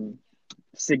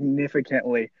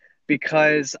significantly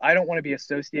because I don't want to be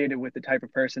associated with the type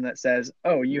of person that says,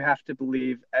 oh, you have to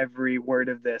believe every word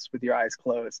of this with your eyes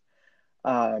closed.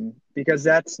 Because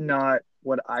that's not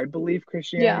what I believe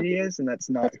Christianity is, and that's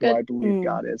not That's who good. I believe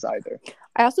God is either.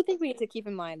 I also think we need to keep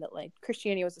in mind that like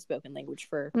Christianity was a spoken language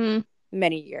for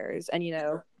many years, and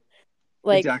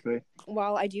like Exactly.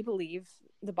 while I do believe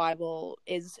the Bible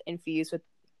is infused with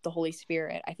the Holy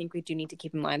Spirit, I think we do need to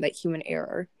keep in mind that human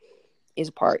error is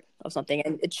a part of something,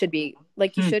 and it should be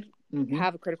like you should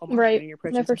have a critical mind Right. when you're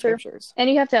approaching No, for some sure. scriptures. And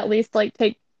you have to at least like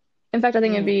take. In fact, I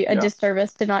think it'd be a Yeah.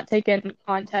 disservice to not take in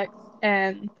context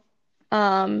and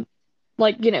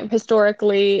like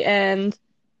historically and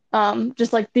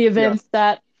just like the events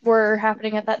that were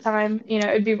happening at that time.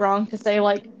 It'd be wrong to say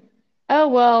like, oh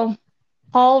well,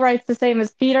 Paul writes the same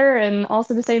as Peter and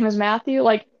also the same as Matthew.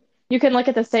 Like you can look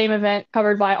at the same event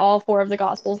covered by all four of the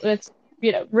Gospels, and it's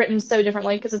written so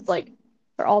differently because it's like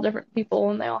they're all different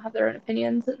people and they all have their own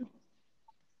opinions.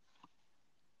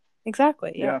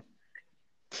 Exactly. Yeah.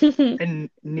 And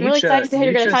I'm really excited to see how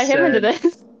you're going to tie him into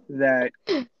this. That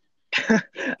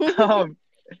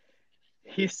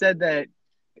he said that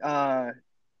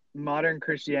modern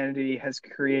Christianity has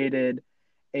created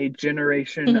a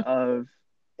generation of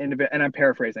and I'm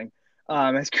paraphrasing,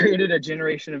 has created a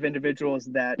generation of individuals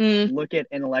that look at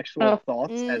intellectual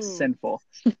thoughts as sinful.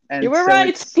 And you were so right.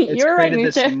 it's You were right, created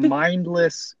this Misha.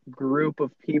 mindless group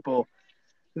of people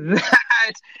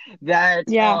that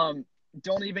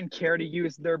don't even care to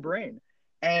use their brain.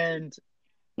 And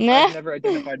I've never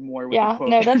identified more with a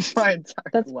quote in my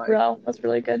entire life. That's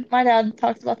really good. My dad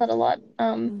talks about that a lot.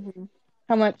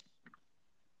 How much,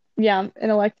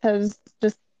 intellect has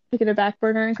just taken a back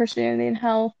burner in Christianity and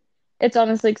how it's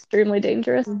honestly extremely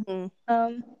dangerous. We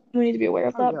need to be aware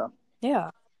of that.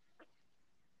 Yeah.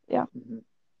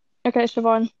 Okay,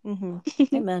 Siobhan.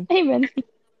 Amen. Amen.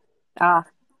 All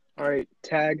right,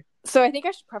 tag. So I think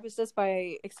I should preface this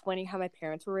by explaining how my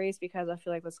parents were raised because I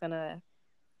feel like that's gonna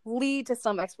lead to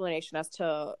some explanation as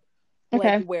to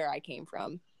like where I came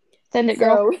from. Send it,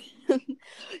 girl.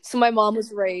 So my mom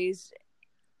was raised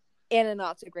in a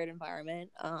not so great environment.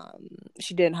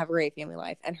 She didn't have a great family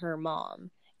life, and her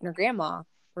mom and her grandma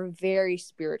were very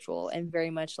spiritual and very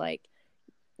much like.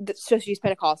 So she's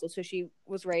Pentecostal, so she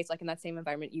was raised like in that same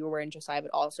environment you were in, Josiah,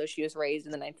 but also she was raised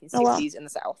in the 1960s in the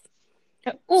South.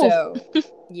 So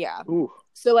yeah.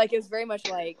 So like it was very much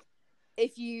like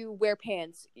if you wear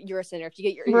pants, you're a sinner. If you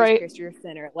get your ears pierced, you're a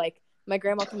sinner. Like my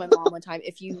grandma told my mom one time,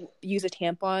 if you use a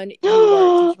tampon, you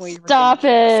are taking away your virginity. Stop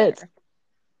it!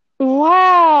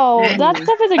 Wow, that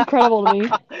stuff is incredible to me.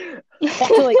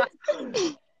 So like,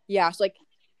 yeah, so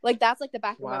like that's like the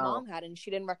background my mom had, and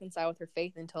she didn't reconcile with her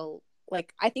faith until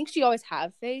like I think she always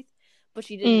had faith, but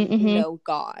she didn't know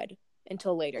God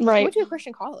until later. She went to a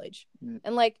Christian college,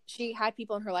 and like she had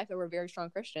people in her life that were very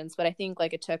strong Christians, but I think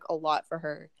like it took a lot for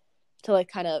her to like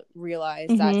kind of realize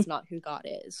that's not who God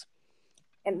is.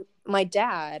 And my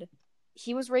dad,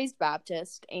 he was raised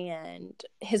Baptist, and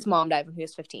his mom died when he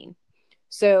was 15,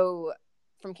 so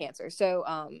from cancer. So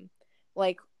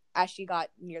like as she got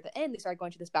near the end, they started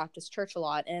going to this Baptist church a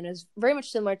lot, and it was very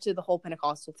much similar to the whole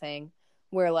Pentecostal thing,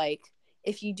 where like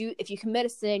if you commit a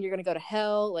sin, you're gonna go to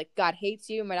hell. Like God hates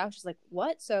you. And my dad was just like,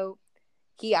 what? So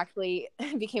he actually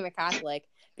became a Catholic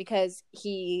because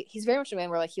he's very much a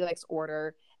man where like he likes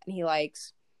order and he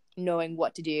likes knowing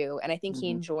what to do. And I think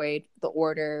he enjoyed the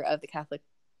order of the Catholic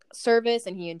service,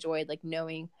 and he enjoyed like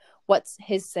knowing what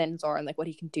his sins are and like what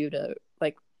he can do to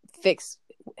like fix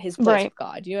his place with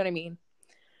God. Do you know what I mean?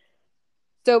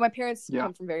 So my parents Yeah.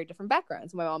 come from very different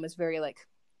backgrounds. My mom is very like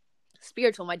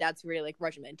spiritual. My dad's very like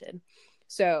regimented.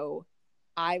 So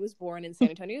I was born in San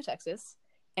Antonio, Texas,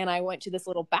 and I went to this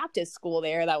little Baptist school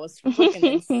there that was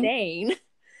freaking insane.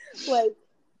 Like,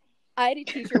 I had a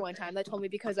teacher one time that told me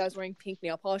because I was wearing pink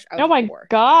nail polish, I was Oh my poor.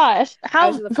 gosh. I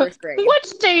was in the first grade. What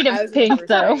shade I of was in the pink, first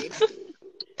though?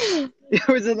 grade. It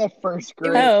was in the first It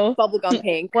grade. was Oh. bubblegum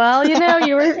pink. Well, you know,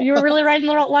 you were really riding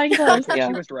the line close. Okay, Yeah.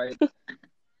 she was right.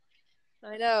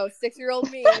 I know,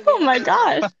 6-year-old me. Oh my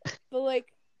gosh. But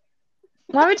like,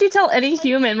 Why would you tell any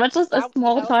human, much less a that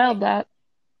small was child, that?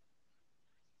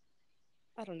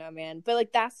 I don't know, man. But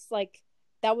like, that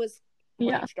was my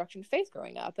Yeah. introduction to faith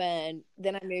growing up. And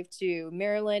then I moved to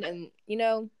Maryland, and you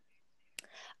know,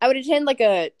 I would attend like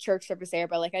a church service there,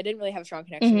 but like I didn't really have a strong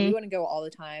connection. Mhm. We wouldn't go all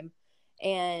the time.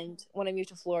 And when I moved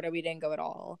to Florida, we didn't go at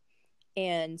all.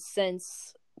 And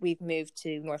since we've moved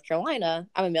to North Carolina,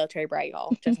 I'm a military brat,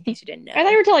 y'all, just in case you didn't know. I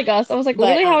thought you were telling us. I was like, But,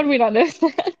 literally, how would we not know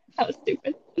that? That was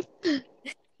stupid.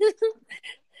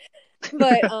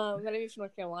 But when I moved to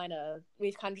North Carolina,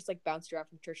 we've kind of just like bounced around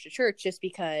from church to church just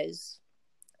because,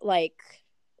 like,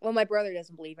 well, my brother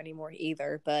doesn't believe anymore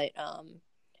either, but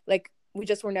like we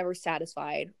just were never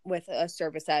satisfied with a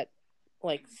service that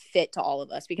like fit to all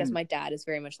of us, because my dad is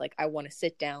very much like, I want to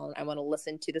sit down, I want to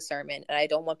listen to the sermon, and I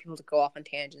don't want people to go off on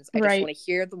tangents. I just Right. want to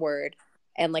hear the word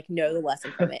and like know the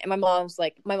lesson from it. And my mom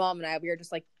and I, we were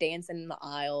just like dancing in the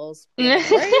aisles, being like,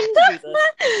 praise Jesus.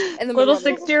 And then my Little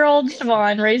brother- 6-year-old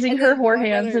Siobhan raising And her then whore my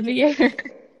hands brother in the air.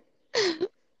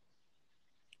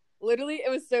 Literally, it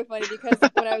was so funny because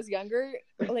when I was younger,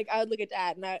 like I would look at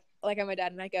dad and at my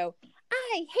dad and I go,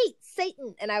 I hate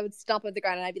Satan, and I would stomp on the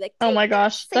ground and I'd be like, Oh my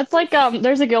gosh. That's like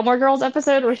there's a Gilmore Girls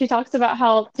episode where she talks about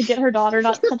how to get her daughter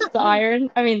not to touch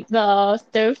the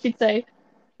stove, she'd say,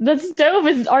 the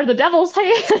stove are the devil's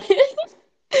hands.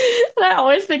 And I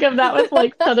always think of that with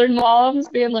like Southern moms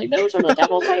being like, those are the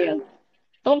devil's hands.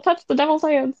 Don't touch the devil's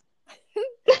hands.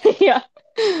 Yeah.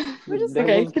 Just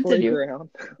Okay, Devil's continue. playground.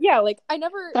 Yeah, like I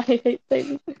never. I hate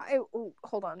Satan.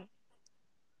 Hold on.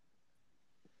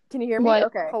 Can you hear me? What?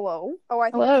 Okay. Hello. Oh, I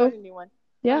think I Hello? started a new one.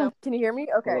 Yeah. No. Can you hear me?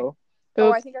 Okay. Hello? Oh,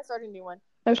 I Oops. think I started a new one.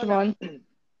 Oh, no. Siobhan.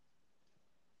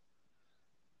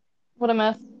 What a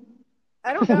mess.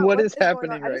 I don't know What what is going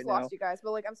happening on. I just right now? lost you guys,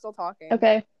 but like I'm still talking.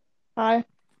 Okay. Hi.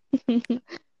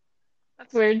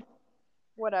 That's weird.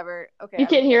 Whatever. Okay. You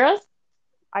can't hear us?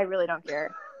 I really don't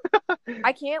care.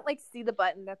 I can't like see the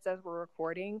button that says we're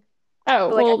recording. Oh,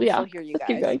 But like I well, can yeah. still hear you Let's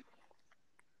keep guys.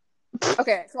 going.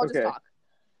 Okay, so I'll just Okay. talk.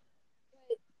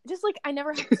 Just like I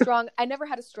never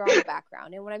had a strong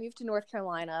background, and when I moved to North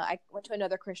Carolina, I went to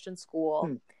another Christian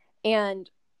school, and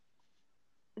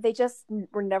they just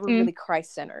were never really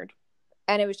Christ-centered,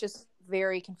 and it was just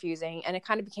very confusing, and it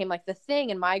kind of became like the thing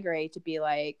in my grade to be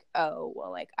like, oh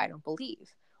well, like I don't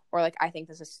believe, or like I think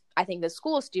this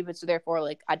school is stupid, so therefore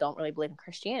like I don't really believe in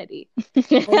Christianity. And,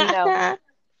 you know,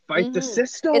 Fight the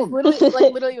system. it's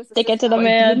literally it was the Stick it to the system.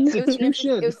 man. It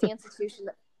was the institution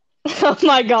that Oh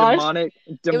my gosh. Demonic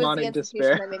it was the institution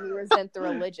despair. that made me resent the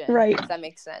religion. Right. If that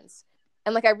makes sense.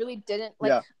 And like I really didn't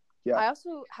like. Yeah. I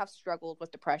also have struggled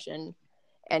with depression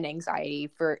and anxiety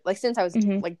for like since I was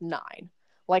like 9.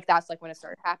 Like that's like when it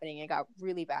started happening. It got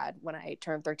really bad when I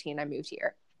turned 13. I moved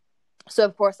here. So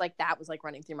of course like that was like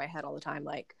running through my head all the time,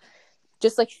 like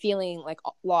just like feeling like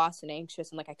lost and anxious,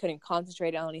 and like I couldn't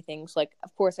concentrate on anything. So like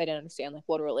of course I didn't understand like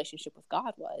what a relationship with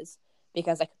God was,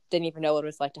 because I didn't even know what it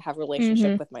was like to have a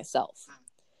relationship with myself.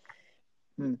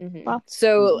 Wow.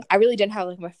 So I really didn't have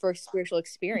like my first spiritual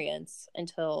experience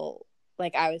until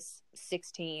like I was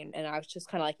 16, and I was just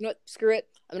kind of like, you know what, screw it,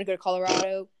 I'm gonna go to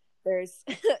Colorado. There's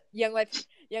Young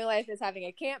Life is having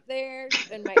a camp there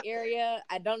in my area.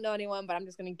 I don't know anyone, but I'm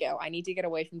just gonna go. I need to get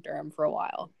away from Durham for a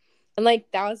while. And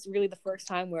like that was really the first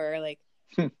time where like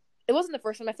it wasn't the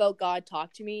first time I felt God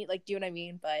talk to me, like, do you know what I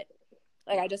mean? But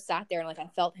like I just sat there and like I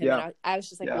felt him, and I was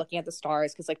just like looking at the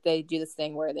stars, because like they do this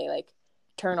thing where they like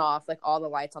turn off like all the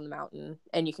lights on the mountain,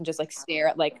 and you can just like stare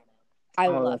at like I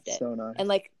loved it. So nice. And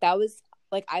like that was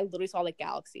like I literally saw like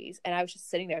galaxies, and I was just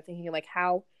sitting there thinking like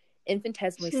how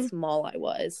infinitesimally small I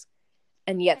was,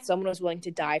 and yet someone was willing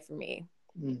to die for me.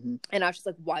 And I was just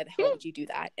like, why the hell did you do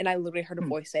that? And I literally heard a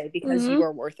voice say, because you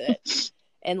are worth it.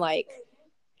 And like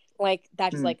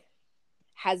that just like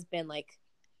has been like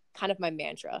kind of my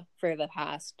mantra for the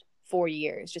past 4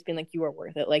 years, just being like, you are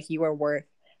worth it. Like you are worth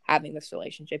having this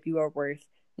relationship. You are worth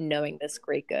knowing this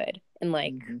great good. And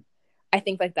like I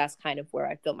think like that's kind of where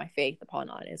I built my faith upon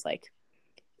on, is like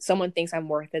someone thinks I'm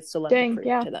worth it, so let me prove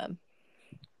it to them.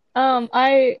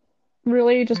 I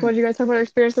really just wanted you guys to talk about our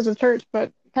experiences with church,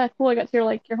 but kind of cool I got to hear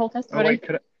like your whole testimony.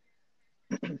 Oh,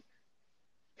 wait,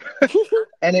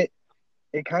 And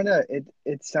it kind of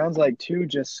it sounds like too,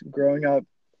 just growing up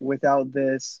without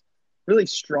this really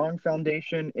strong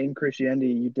foundation in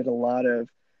Christianity, you did a lot of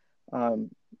um,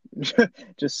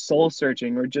 just soul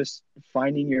searching, or just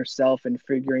finding yourself and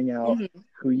figuring out Hmm.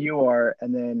 who you are,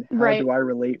 and then how Right. do I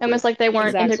relate with Almost like they weren't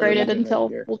this Exactly. integrated religion right until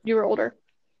here. you were older.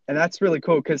 And that's really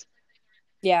cool because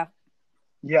Yeah.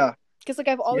 yeah, Because like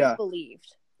I've always yeah,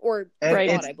 believed, or and Right.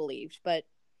 thought it's I believed, but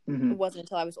it mhm, wasn't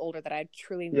until I was older that I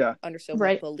truly yeah, understood what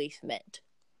Right. belief meant.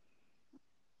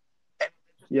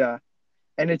 yeah.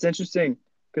 And it's interesting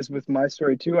because with my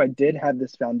story too, I did have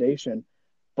this foundation,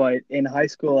 but in high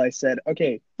school I said,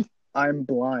 okay, I'm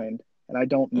blind and I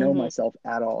don't know Hmm. myself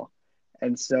at all.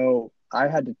 And so I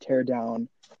had to tear down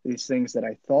these things that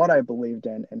I thought I believed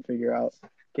in and figure out,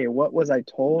 okay, what was I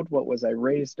told? What was I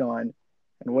raised on?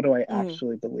 And what do I Hmm.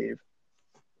 actually believe?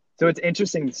 So it's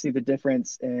interesting to see the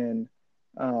difference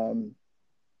um,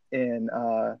 in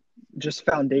just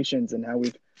foundations and how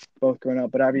we've both grown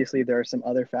up. But obviously, there are some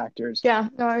other factors. Yeah,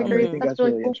 no, I But I agree. think Hmm. That's that's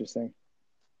really really cool. interesting.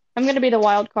 I'm gonna be the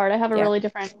wild card. I have a Yeah. really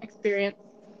different experience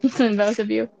than both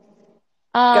of you.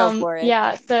 Go for it.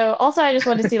 Yeah, so also I just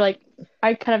wanted to see like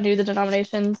I kind of knew the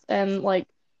denominations and like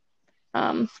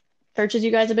um churches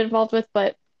you guys have been involved with,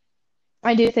 but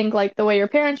I do think like the way your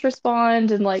parents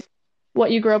respond and like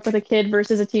what you grow up with a kid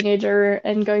versus a teenager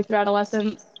and going through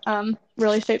adolescence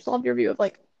really shapes all of your view of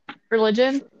like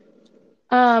religion.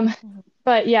 Um, Hmm.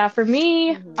 but yeah, for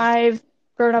me, Hmm. I've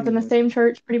grown up in the Hmm. same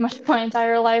church pretty much my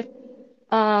entire life.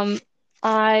 Um,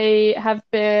 I have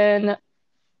been,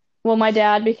 well, my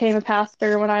dad became a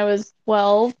pastor when I was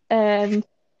 12, and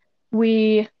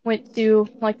we went to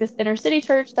like this inner city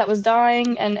church that was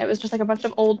dying, and it was just like a bunch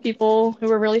of old people who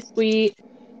were really sweet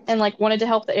and like wanted to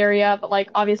help the area, but like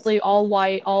obviously all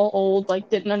white, all old, like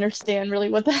didn't understand really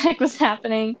what the heck was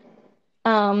happening.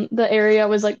 The area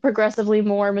was like progressively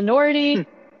more minority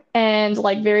and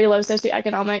like very low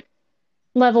socioeconomic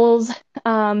levels.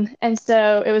 And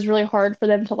so it was really hard for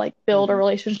them to like build a Hmm.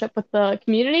 relationship with the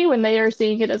community when they are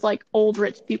seeing it as like old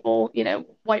rich people,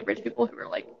 white rich people who are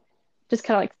like just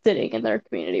kind of like sitting in their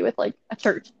community with like a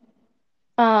church.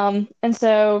 And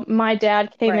so my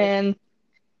dad came Right. in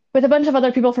with a bunch of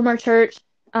other people from our church.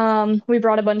 We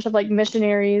brought a bunch of like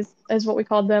missionaries, is what we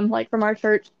called them, like from our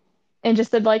church, and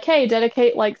just said like, hey,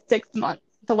 dedicate like 6 months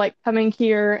to like coming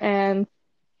here and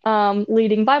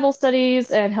leading Bible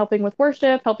studies and helping with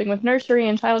worship, helping with nursery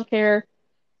and childcare,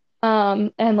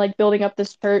 and like building up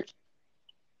this church.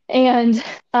 And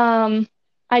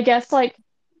I guess like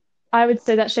I would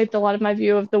say that shaped a lot of my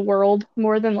view of the world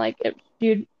more than like it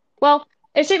viewed, well,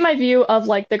 it shaped my view of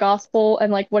like the gospel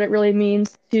and like what it really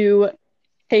means to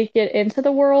take it into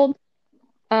the world,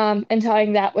 and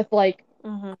tying that with like,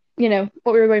 Hmm.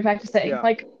 what we were going back to saying, Yeah.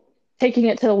 like taking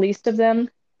it to the least of them.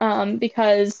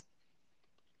 Because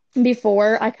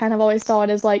before I kind of always saw it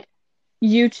as like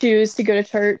you choose to go to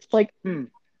church, like Hmm.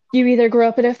 you either grow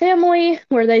up in a family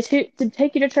where they to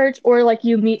take you to church, or like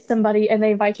you meet somebody and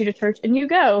they invite you to church and you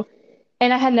go.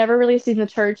 And I had never really seen the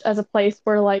church as a place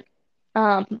where like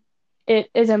um it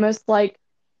is almost like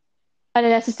a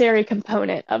necessary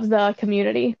component of the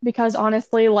community, because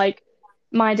honestly like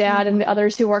my dad and the Hmm.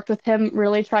 others who worked with him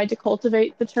really tried to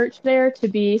cultivate the church there to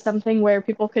be something where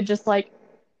people could just like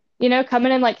come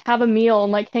in and like have a meal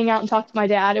and like hang out and talk to my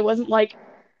dad. It wasn't like,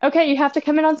 okay, you have to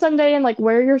come in on Sunday and like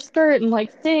wear your skirt and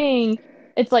like sing.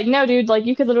 It's like, no, dude, like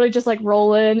you could literally just like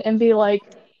roll in and be like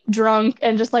drunk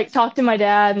and just like talk to my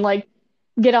dad and like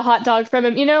get a hot dog from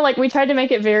him. Like we tried to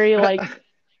make it very like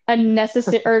a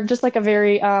necessary, or just like a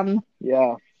very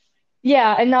Yeah.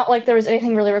 yeah, and not like there was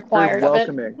anything really Very required of it.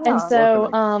 welcoming. And Yeah. so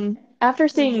Welcoming. after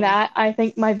seeing Hmm. that, I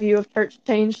think my view of church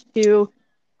changed to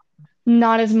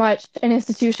not as much an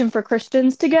institution for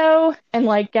Christians to go and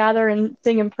like gather and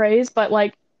sing and praise, but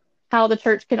like how the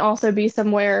church can also be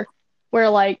somewhere where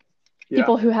like Yeah.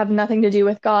 people who have nothing to do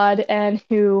with God and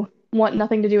who want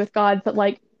nothing to do with God, but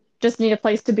like just need a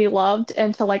place to be loved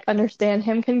and to like understand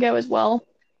Him can go as well.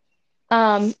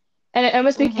 Um, and it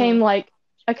almost became Hmm. like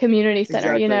a community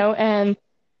center, Exactly. and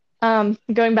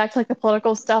going back to like the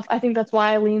political stuff, I think that's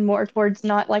why I lean more towards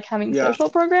not like having Yeah. social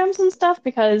programs and stuff,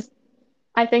 because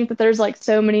I think that there's like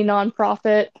so many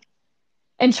nonprofit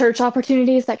and church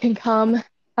opportunities that can come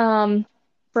um,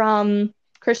 from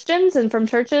Christians and from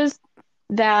churches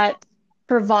that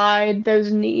provide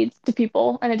those needs to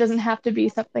people. And it doesn't have to be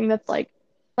something that's like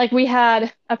we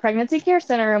had a pregnancy care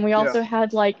center, and we Yeah. also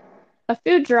had like a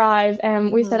food drive,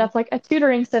 and we set Hmm. up like a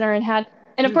tutoring center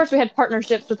and of Hmm. course we had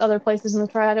partnerships with other places in the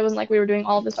triad. It wasn't like we were doing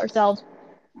all of this ourselves,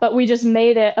 but we just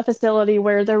made it a facility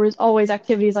where there was always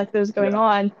activities like those going Yeah.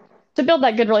 on to build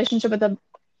that good relationship with the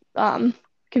um,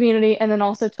 community, and then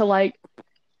also to like,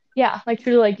 yeah, like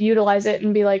truly like utilize it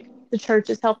and be like, the church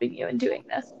is helping you in doing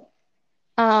this.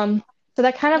 Um, so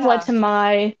that kind of led Yeah. to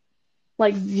my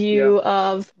like Yeah. view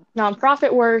of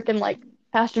nonprofit work and like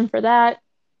passion for that,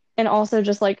 and also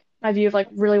just like my view of like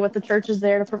really what the church is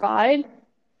there to provide.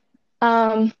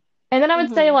 Um, and then I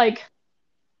would say Mhm. like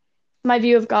my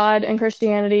view of God and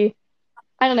Christianity,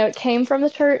 I don't know, it came from the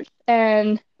church,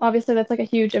 and obviously that's like a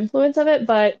huge influence of it,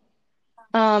 but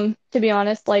to be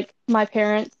honest, like my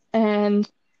parents and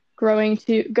going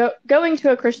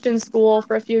to a Christian school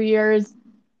for a few years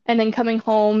and then coming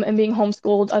home and being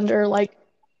homeschooled under like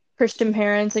Christian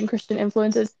parents and Christian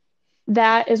influences,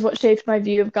 that is what shaped my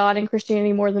view of God and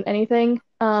Christianity more than anything.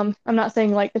 I'm not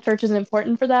saying like the church isn't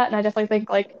important for that, and I definitely think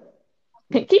like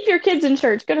keep your kids in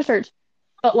church, go to church.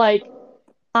 But like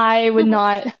I would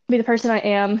not be the person I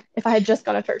am if I had just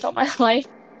gone to church all my life.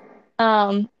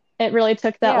 Um, it really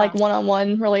took that like Yeah.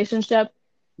 one-on-one relationship,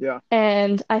 Yeah.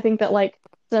 and I think that like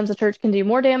sometimes the church can do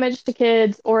more damage to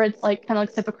kids, or it's like kind of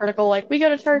like hypocritical, like we go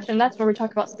to church and that's where we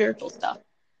talk about spiritual stuff.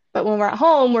 But when we're at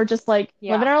home, we're just like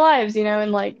living Yeah. our lives,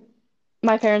 and like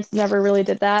my parents never really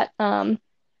did that.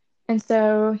 And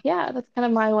so yeah, that's kind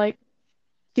of my like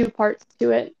two parts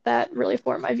to it that really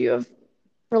form my view of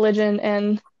religion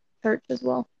and church as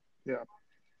well. Yeah.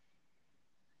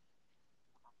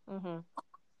 Mhm.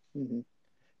 Hmm.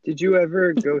 Did you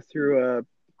ever go through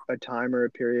a time or a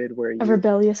period where A you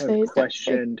rebellious have phase. No, just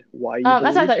kidding. questioned why you That's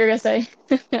what I thought believed?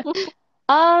 you were gonna say.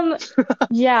 Um,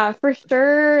 yeah, for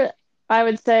sure. I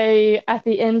would say at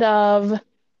the end of,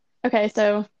 okay,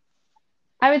 so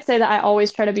I would say that I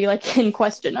always try to be like in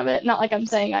question of it. Not like I'm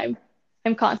saying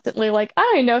I'm constantly like, I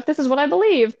don't even know if this is what I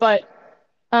believe, but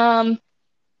um,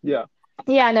 Yeah.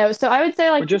 yeah, no. So I would say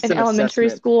Or like just in an elementary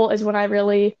assessment? school is when I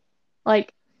really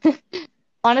like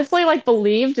honestly like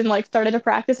believed and like started to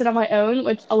practice it on my own,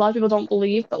 which a lot of people don't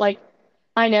believe, but like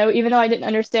I know even though I didn't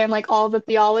understand like all the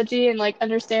theology and like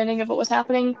understanding of what was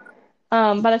happening,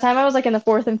 by the time I was like in the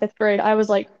fourth and fifth grade, I was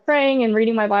like praying and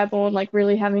reading my Bible and like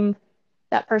really having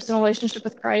that personal relationship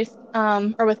with Christ,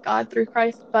 or with God through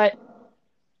Christ. But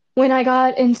when I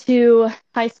got into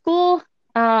high school,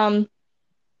 um,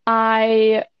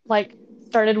 I like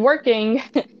started working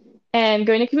and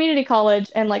going to community college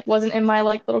and like wasn't in my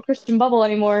like little Christian bubble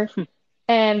anymore.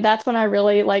 And that's when I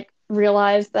really like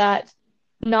realized that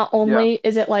not Yeah. only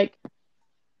is it like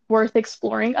worth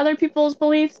exploring other people's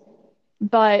beliefs,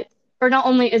 but or not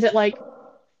only is it like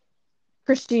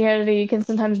Christianity can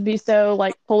sometimes be so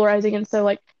like polarizing and so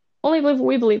like only believe what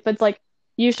we believe, but it's like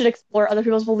you should explore other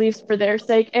people's beliefs for their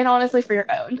sake and honestly for your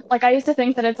own. Like I used to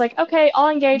think that it's like, okay, I'll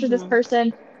engage with this Mhm.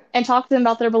 person and talk to them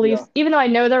about their Yeah. beliefs, even though I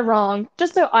know they're wrong,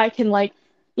 just so I can like,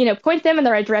 point them in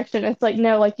the right direction. It's like,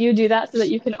 no, like you do that so that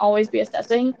you can always be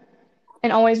assessing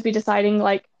and always be deciding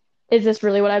like, is this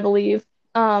really what I believe?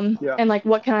 Yeah. And like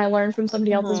what can I learn from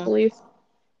somebody else's Mhm. beliefs?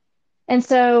 And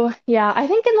so, yeah, I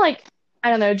think in like, I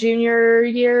don't know, junior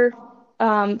year,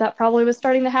 that probably was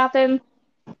starting to happen.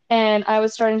 And I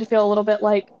was starting to feel a little bit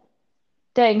like,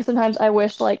 dang, sometimes I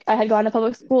wish like I had gone to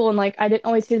public school and like I didn't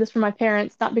always hear this from my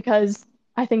parents, not because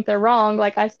I think they're wrong.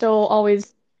 Like I still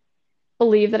always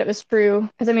believe that it was true.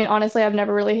 Because I mean, honestly, I've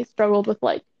never really struggled with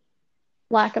like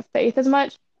lack of faith as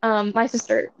much. My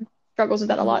sister struggles with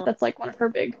that a lot. Mhm. That's like one of her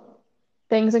big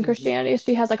things in Hmm. Christianity.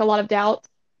 She has like a lot of doubts.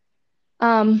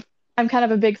 Um, I'm kind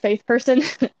of a big faith person.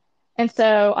 And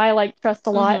so I like trust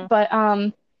a lot, Mhm.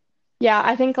 but yeah,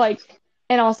 I think like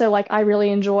and also like I really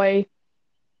enjoy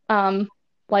um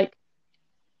like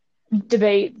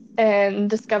debate and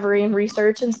discovery and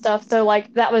research and stuff. So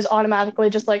like that was automatically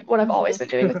just like what I've always Mhm. been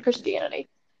doing with Christianity.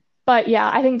 But yeah,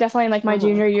 I think definitely in like my Mhm.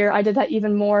 junior year I did that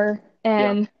even more.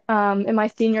 Yeah. And in my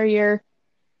senior year,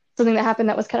 something that happened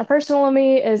that was kind of personal to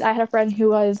me is I had a friend who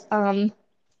was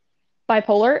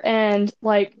bipolar and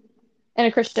like and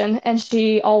a Christian, and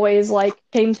she always like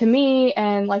came to me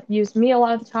and like used me a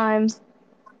lot of the times.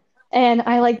 And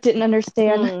I like didn't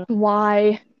understand Mm.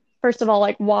 why, first of all,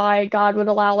 like why God would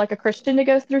allow like a Christian to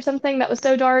go through something that was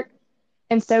so dark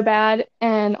and so bad.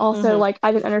 And also Mhm. like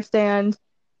I didn't understand,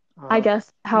 I Uh-huh.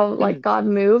 guess, how like God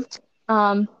moved.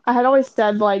 I had always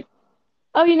said like,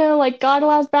 oh, like God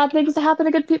allows bad things to happen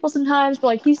to good people sometimes, but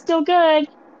like he's still good.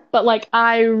 But like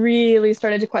I really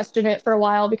started to question it for a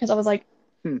while because I was like,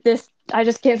 Hmm. I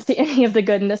just can't see any of the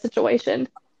good in this situation.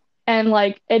 And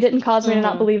like it didn't cause me to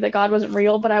not Mhm. believe that God wasn't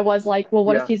real, but I was like, well,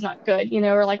 what if Yeah. he's not good,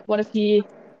 or like what if he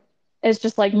is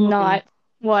just like Mhm. not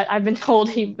what I've been told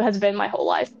he has been my whole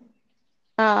life.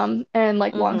 And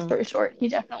like long Mhm. story short, he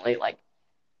definitely like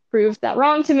proved that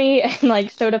wrong to me and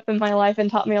like showed up in my life and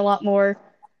taught me a lot more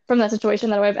from that situation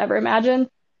than I would have ever imagined.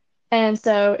 And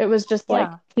so it was just like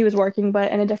Yeah. he was working,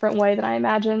 but in a different way than I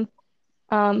imagined.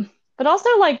 But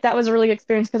also like that was a really good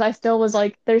experience because I still was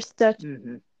like, there's such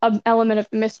Mm-hmm. an element of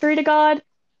mystery to God.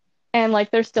 And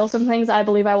like there's still some things I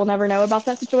believe I will never know about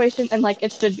that situation. And like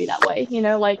it should be that way,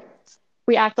 like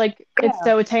we act like it's Yeah.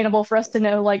 so attainable for us to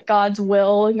know like God's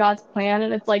will and God's plan.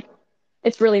 And it's like,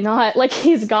 it's really not. Like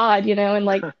he's God, and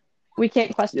like we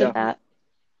can't question Yeah.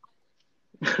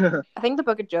 that. I think the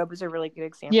Book of Job is a really good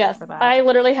example Yes, for that. I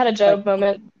literally had a Like, Job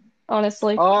moment,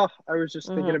 honestly. Oh, I was just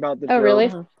thinking about the Oh, Job.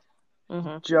 really?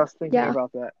 Just thinking Yeah.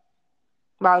 about that.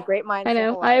 Wow, great minds I think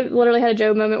know. I alike. literally had a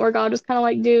Job moment where God was kind of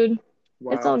like, dude,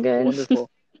 it's all Wow, good. wonderful.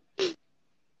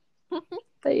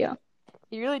 But yeah.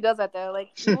 He really does that though. Like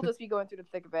he will just be going through the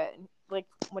thick of it, and like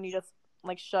when you just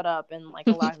like shut up and like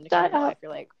allow him to come Shut into your up. life,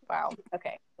 you're like, wow,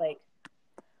 okay. Like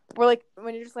we're like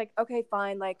when you're just like, okay,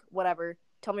 fine, like whatever,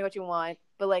 tell me what you want,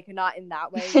 but like not in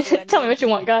that way. You know what I Tell me mean? what you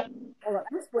want, God. Hold on,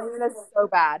 I'm explaining this so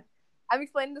bad. I'm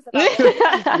explaining this about it.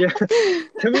 Yeah.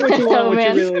 Tell me what you want, Oh, what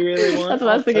man. you really, really want. That's what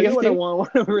I was I'll tell thinking you of what I too. want, what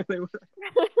I really want.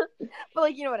 But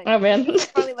like you know what I mean. Oh, man. You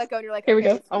finally let go, and you're like, Here we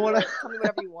okay, go. I wanna- tell me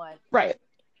whatever you want. Right.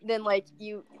 Then like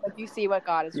you see what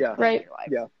God is Yeah. doing in Right. your life.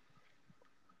 Yeah.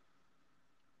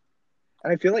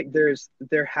 And I feel like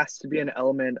there has to be an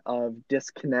element of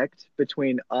disconnect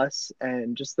between us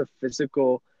and just the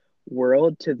physical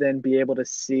world to then be able to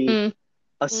see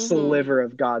a sliver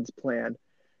of God's plan.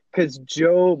 Because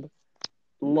Job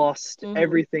lost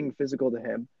everything physical to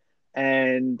him.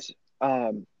 And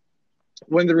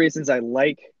one of the reasons I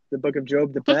like the book of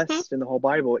Job the best in the whole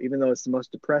Bible, even though it's the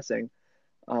most depressing,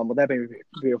 well, that may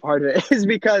be a part of it, is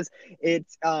because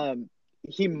it's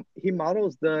he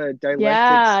models the dialectic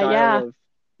style of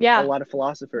a lot of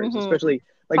philosophers, especially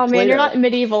like oh man, Plato. you're not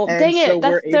medieval. And Dang so it,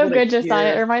 that's we're so able to good, Josiah.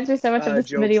 It hear, reminds me so much of this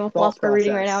Job's medieval thought philosopher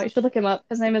reading right process. now. You should look him up.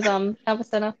 His name is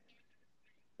Avicenna.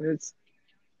 It's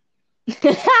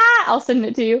I'll send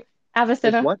it to you.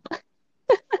 Avicenna. what?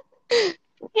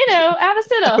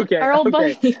 Avicenna, Okay, our old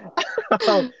buddy.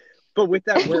 But with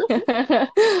that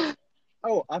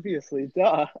word, obviously,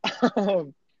 duh.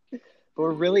 But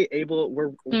we're really able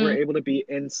we're able to be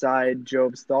inside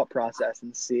Job's thought process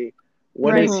and see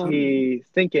what is he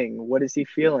thinking, what is he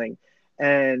feeling,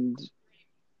 and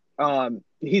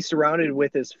he's surrounded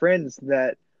with his friends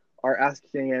that are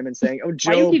asking him and saying, "Oh,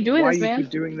 Job, why you keep doing why this, you man? keep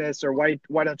doing this, or why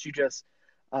don't you just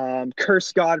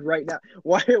curse God right now?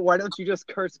 Why don't you just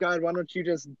curse God? Why don't you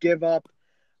just give up?"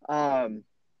 And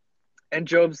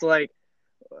Job's like,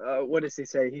 what does he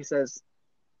say? He says,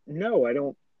 "No, I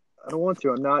don't want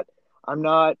to. I'm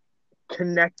not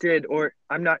connected, or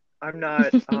I'm not I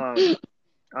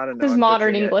don't know. His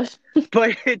modern English.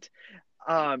 But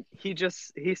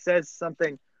he says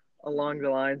something along the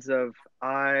lines of,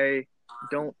 "I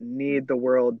don't need the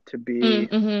world to be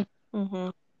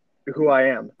who I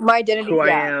am. My identity, who I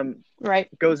am, right,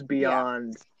 goes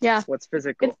beyond what's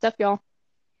physical." Good stuff, y'all.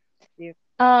 Yeah.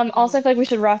 Also, I feel like we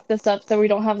should wrap this up so we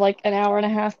don't have like an hour and a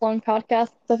half long podcast.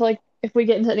 So I feel like if we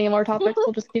get into any more topics,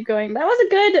 we'll just keep going. That was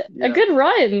a good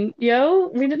run, yo.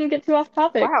 We didn't get too off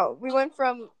topic. Wow, we went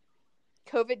from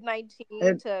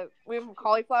COVID-19 to we went from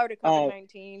cauliflower to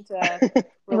COVID-19 to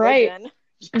religion. Right,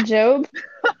 Job.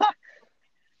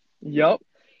 Yep.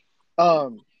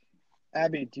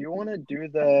 Abby, do you want to do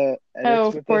the edits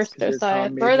with of course, this? Josiah.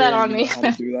 Throw that on me. How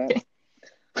to do that?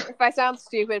 If I sound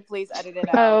stupid, please edit it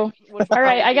out. Oh, all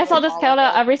right. I guess I'll just count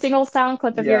out every single sound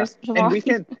clip of yours. And we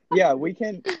can.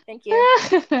 Thank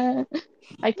you.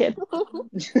 I kid.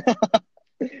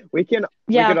 we could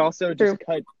also just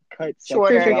cut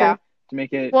shorter, to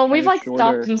make it. Well, we've like shorter.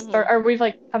 stopped and start, or we've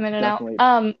like come in and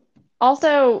out.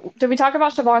 Also, did we talk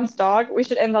about Siobhan's dog? We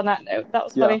should end on that note. That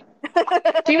was funny.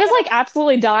 She was like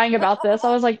absolutely dying about this.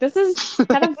 I was like, this is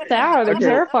kind of sad and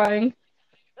terrifying.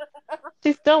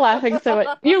 She's still laughing. So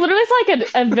you literally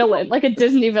it's like a villain, like a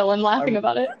Disney villain laughing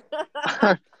about it.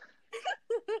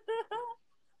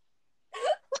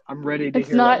 I'm ready to It's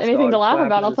hear not that anything to dog laugh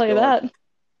about, I'll tell you dog. that.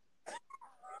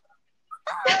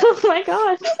 Oh my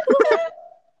gosh.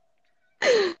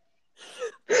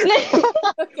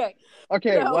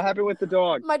 Okay, No. what happened with the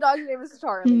dog? My dog's name is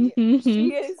Charlie.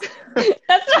 She is.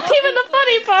 That's not even the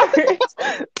funny part.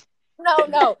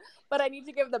 No. But I need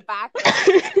to give the background.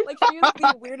 Like, she is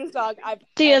the weirdest dog I've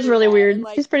She is ever really met. weird.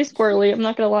 Like, She's pretty squirrely, I'm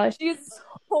not gonna lie. She is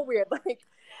so weird.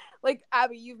 Like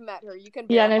Abby, you've met her. You can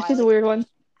Yeah, verify. no, she's a weird one.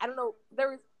 I don't know.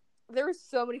 There was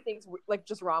so many things like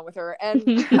just wrong with her, and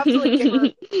you have to like give her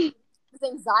this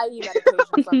anxiety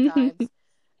medication sometimes.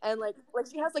 And like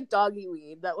she has like doggy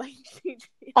weed that like she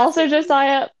Also,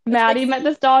 Josiah, Maddie met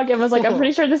this dog and was like, I'm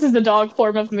pretty sure this is the dog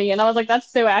form of me. And I was like,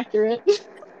 that's so accurate.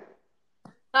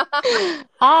 But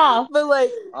like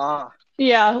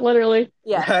Yeah, literally.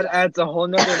 Yeah. That adds a whole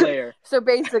nother layer. So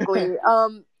basically,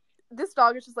 this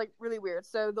dog is just like really weird.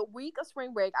 So the week of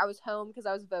spring break, I was home because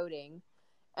I was voting,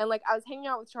 and like I was hanging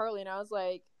out with Charlie, and I was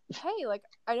like, "Hey, like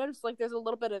I noticed like there's a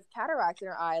little bit of cataract in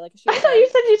her eye. Like, is she I thought okay?" you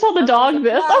said you told the And I was dog like,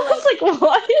 this. "Yeah, I was like,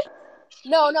 what?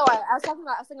 No, I was talking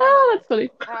about Oh, my that's funny.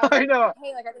 mom. And I was I like, know.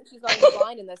 "Hey, like I think she's going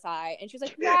blind in this eye," and she's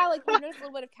like, "Yeah, like we noticed a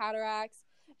little bit of cataracts,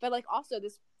 but like also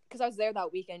this because I was there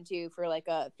that weekend too for like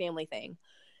a family thing,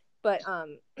 but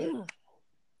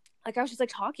like I was just like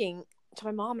talking to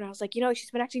my mom, and I was like,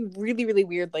 she's been acting really, really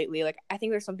weird lately. Like, I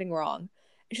think there's something wrong.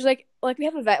 And she's like, we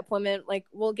have a vet appointment. Like,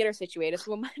 we'll get her situated.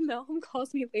 So when my mom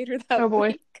calls me later that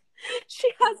week, she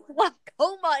has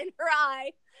glaucoma in her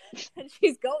eye, and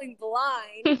she's going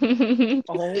blind.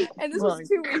 Oh, and this was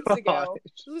 2 weeks ago.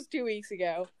 This was 2 weeks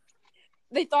ago.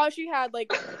 They thought she had like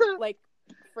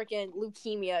freaking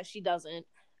leukemia. She doesn't.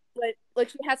 But like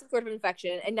she had some sort of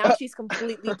infection, and now she's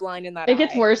completely blind in that eye. It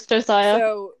gets worse, Josiah.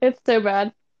 So it's so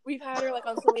bad. We've had her like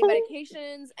on so many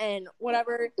medications and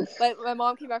whatever. But my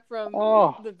mom came back from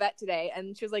the vet today,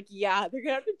 and she was like, "Yeah, they're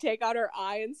gonna have to take out her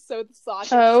eye and sew the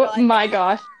socket." Oh my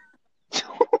gosh!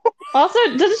 Also,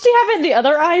 doesn't she have it in the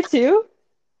other eye too?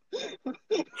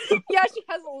 Yeah, she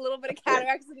has a little bit of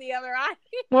cataracts in the other eye.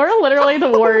 We're literally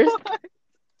the worst.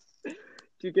 Do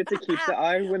you get to keep the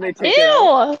eye when they take it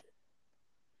out?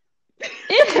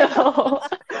 Ew!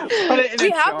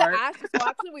 We have the ashes. Well,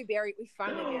 actually, we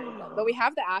finally buried them, but we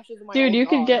have the ashes in my Dude, you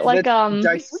could get like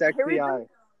dissect the eye.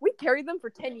 We carried them for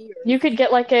 10 years. You could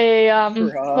get like a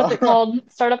what's it called?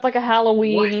 Start up like a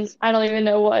Halloween. What? I don't even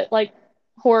know what, like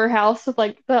horror house with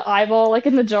like the eyeball like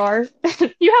in the jar.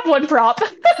 You have one prop.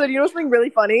 So do you know something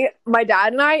really funny? My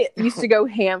dad and I used to go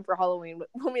ham for Halloween.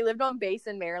 When we lived on base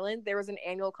in Maryland, there was an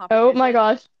annual competition. Oh my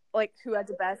gosh! Like who had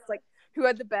the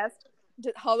best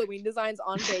Halloween designs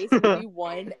on base, and we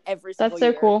won every single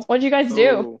year. That's so cool. What did you guys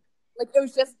do? Like it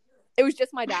was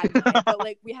just my dad and I, but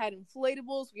like we had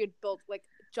inflatables. We had built like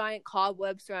giant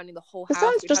cobwebs surrounding the whole house. That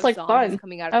sounds just like fun.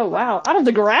 Coming out of wow, out of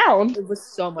the ground. It was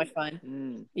so much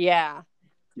fun. Yeah.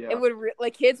 It would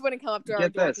like kids wouldn't come up to our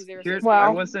door because they were I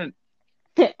wasn't.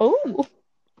 Oh.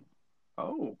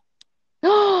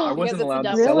 I wasn't allowed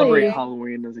to celebrate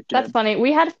Halloween as a kid. That's funny.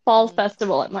 We had fall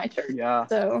festival at my church. Yeah.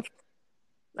 So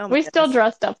we still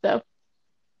dressed up though.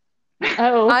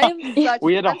 Oh.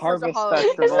 We had a harvest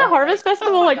festival. Isn't a harvest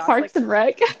festival like Parks and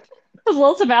Rec? Was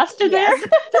Little Sebastian there?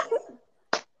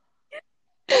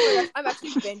 I'm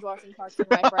actually binge watching Parks and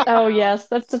Rec right now. Oh yes,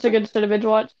 that's such a good show to binge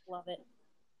watch. Love it.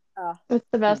 It's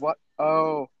the best. What?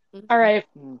 Oh. All right.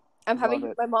 I'm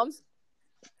having my mom's.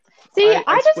 See,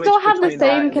 I just don't have the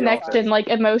same connection, like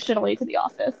emotionally, to The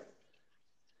Office.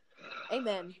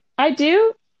 Amen. I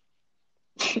do.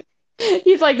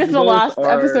 He's like, this is the last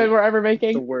episode we're ever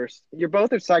making. The worst. You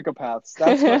both are psychopaths.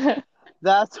 That's what,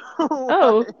 that's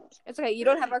oh. It's okay. You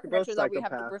don't have our connection that we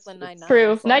have to Brooklyn Nine-Nine.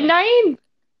 True. So. Nine-Nine.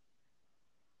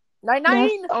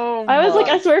 Yes. Oh I was like,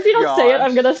 I swear if you don't say it,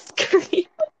 I'm gonna scream.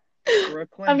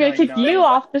 Brooklyn I'm gonna kick you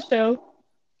off the show.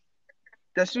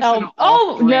 That's just no.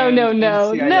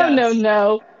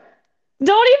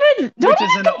 Don't even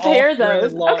compare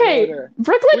those. Okay,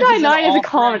 Brooklyn Nine-Nine is a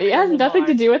comedy. It has nothing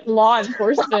to do with law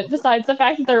enforcement besides the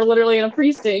fact that they're literally in a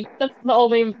precinct. That's the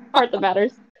only part that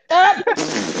matters.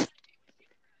 That's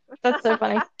so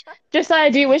funny.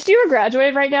 Josiah, do you wish you were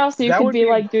graduated right now so you could be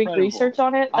like doing research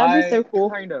on it? That'd be so cool.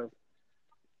 Kind of.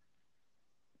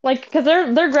 Like, because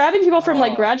they're grabbing people from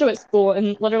like graduate school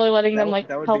and literally letting them like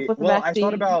help with the vaccine.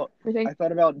 I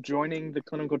thought about joining the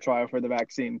clinical trial for the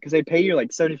vaccine because they pay you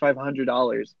like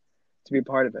 $7,500 to be a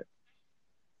part of it,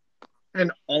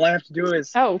 and all I have to do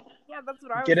is that's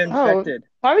what I get infected.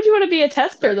 Why would you want to be a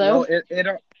tester though? Well,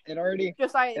 it already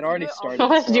started.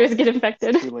 All I have to do is get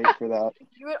infected. It's too late for that. If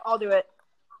you do it, I'll do it.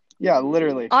 Yeah,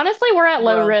 literally. Honestly, we're at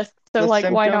low risk. So,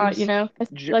 like, why not, you know?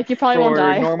 Like, you probably won't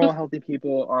die. Normal, healthy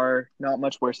people are not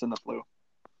much worse than the flu.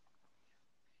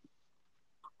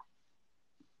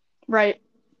 Right.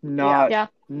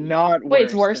 Not worse. Wait,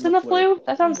 it's worse than the flu?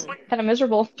 That sounds kind of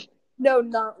miserable. No,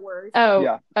 not worse. Oh.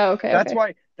 Yeah. Oh, okay. That's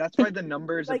why the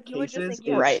numbers of cases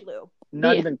is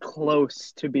not even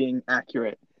close to being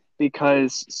accurate.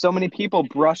 Because so many people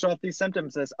brush off these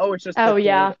symptoms as, it's just the flu.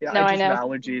 Yeah. No, I know.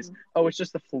 Allergies. Mm-hmm. It's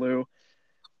just the flu.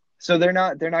 So they're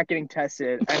not getting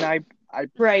tested, and I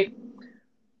would put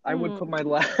I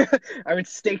would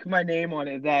stake my name on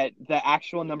it that the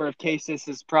actual number of cases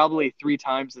is probably 3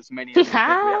 times as many as we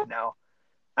have now,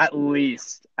 at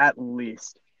least.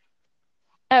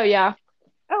 Oh yeah.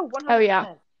 Oh, 100%. Oh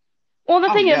yeah. Well,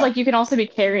 the thing is, like, you can also be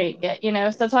carrying it,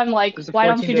 So that's why I'm like, why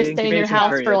don't you just stay in your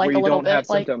house for like a little bit?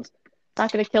 Like, it's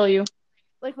not gonna kill you.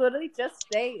 Like, literally just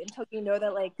stay until you know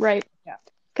that, like, Right. yeah.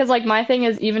 Because, like, my thing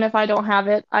is, even if I don't have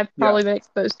it, I've probably been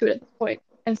exposed to it at this point.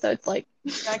 And so it's like,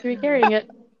 I could be carrying it.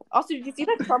 Also, did you see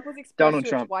that Trump was exposed Donald to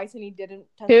Trump. it twice and he didn't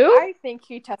test? Who? I think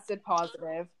he tested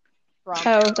positive.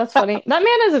 Oh, that's funny. That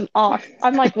man is an off.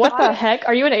 I'm like, what the heck?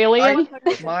 Are you an alien?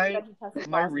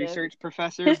 My research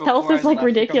professor, His health before is, I like, left to come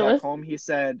ridiculous. back home, he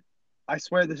said, I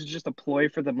swear this is just a ploy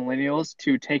for the millennials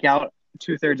to take out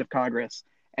 2/3 of Congress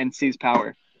and seize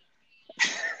power.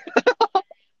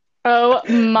 Oh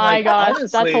my Like, gosh, honestly,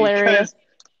 that's hilarious.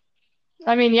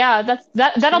 I mean, yeah,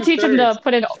 that'll teach him to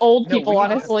put in old No, people, we need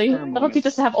to have honestly. term That'll teach us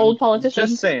limits. to have old I'm politicians.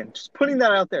 just saying, just putting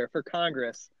that out there for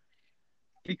Congress.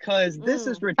 Because this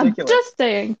is I'm ridiculous. just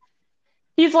saying.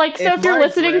 He's like, so if you're my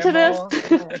listening to this,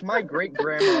 if my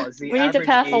great-grandma is the we need to average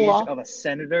pass a age law. of a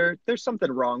senator, there's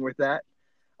something wrong with that.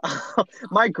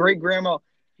 My great-grandma,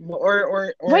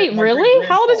 or Wait, my really?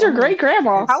 How old is your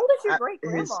great-grandpa, great-grandma? How old is your great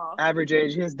his grandma? average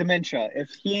age, he has dementia. If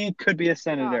he could be a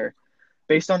senator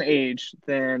based on age,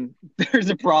 then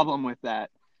there's a problem with that.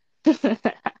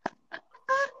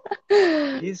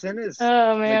 He's in his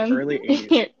early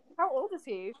 80s. How old is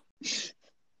he?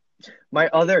 My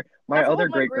other That's what my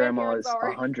great-grandma is grandparents are.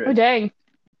 100. Oh, dang.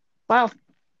 Wow.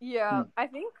 Yeah, I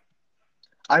think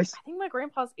my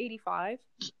grandpa's 85.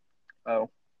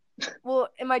 Oh. Well,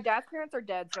 and my dad's parents are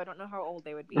dead, so I don't know how old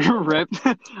they would be. Rip.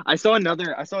 I saw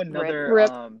another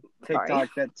Rip. TikTok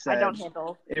that said I don't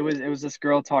handle. It was this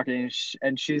girl talking,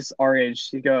 and she's our age.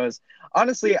 She goes,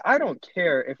 honestly, I don't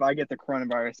care if I get the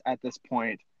coronavirus at this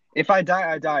point. If I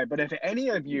die, I die. But if any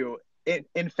of you it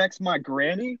infects my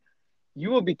granny, you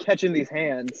will be catching these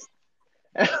hands.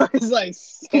 And I was like,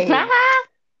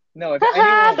 no, if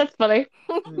anyone, That's funny.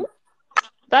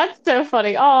 That's so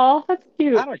funny. Oh, that's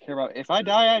cute. I don't care about if I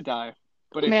die, I die.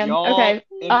 But if Man, y'all okay.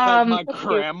 infect my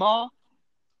grandma,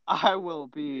 I will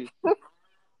be.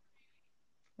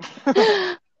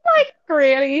 My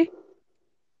granny.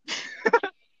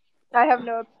 I have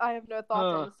no thoughts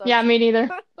on this. Yeah, me neither.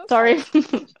 Sorry.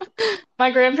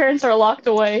 My grandparents are locked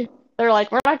away. They're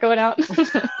like, we're not going out.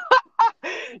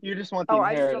 You just want the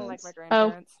I inheritance. just don't like my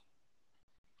grandparents.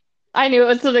 I knew it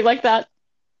was something like that.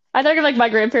 I thought like my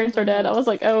grandparents are dead. I was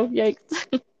like, oh,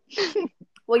 yikes.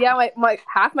 Well, yeah, my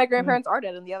half my grandparents are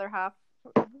dead, and the other half.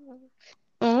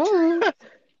 Oh.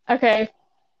 Okay.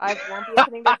 I won't be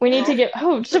attending the We need to get.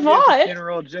 Oh, Siobhan.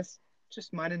 Funeral, just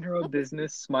minding her own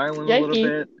business, smiling a little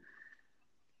bit,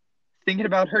 thinking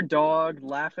about her dog,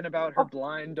 laughing about her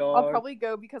blind dog. I'll probably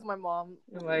go because my mom.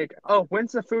 Like, oh,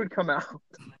 when's the food come out?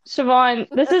 Siobhan,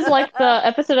 this is like the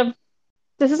episode of.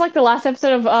 This is like the last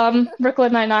episode of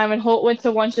Brooklyn Nine-Nine when Holt went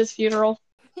to Wunsch's funeral.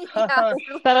 Yeah.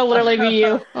 That'll literally be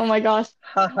you. Oh my gosh.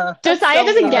 Josiah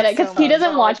doesn't get it because he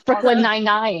doesn't watch Brooklyn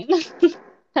Nine-Nine.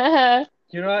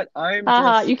 You know what?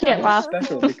 I'm you can't laugh.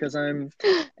 special because I'm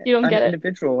You don't get an it.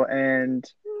 individual and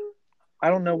I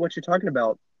don't know what you're talking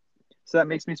about. So that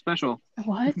makes me special.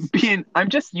 What? I'm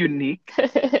just unique.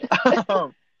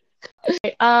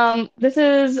 This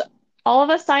is all of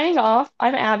us signing off.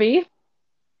 I'm Abby.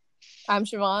 I'm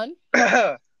Siobhan.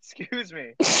 Excuse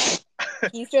me.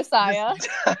 He's Josiah.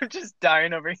 I'm just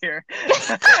dying over here.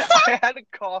 I had a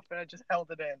cough and I just held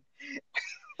it in.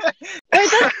 Wait,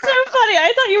 that's so funny.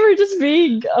 I thought you were just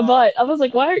being a butt. I was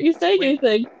like, why aren't you saying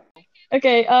anything?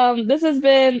 Okay, this has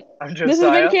been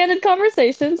Candid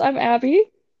Conversations. I'm Abby.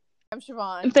 I'm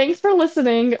Siobhan. And thanks for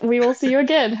listening. We will see you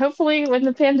again. Hopefully when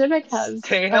the pandemic has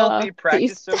Stay healthy, practice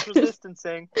peace. social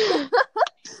distancing.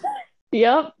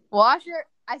 Yep. Wash your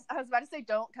I was about to say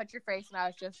don't touch your face and I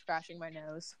was just scratching my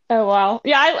nose. Oh wow.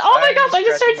 Yeah, oh my gosh, I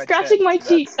just started scratching my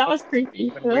cheek. That was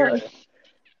creepy. I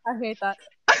hate that.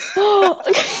 We were all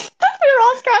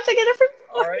scratching it different.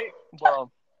 Alright.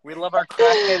 Well, we love our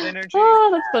crackhead energy. Oh,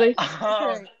 that's funny.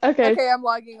 Okay. Okay, I'm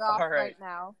logging off right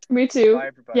now. Me too. Bye,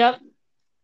 everybody. Yep.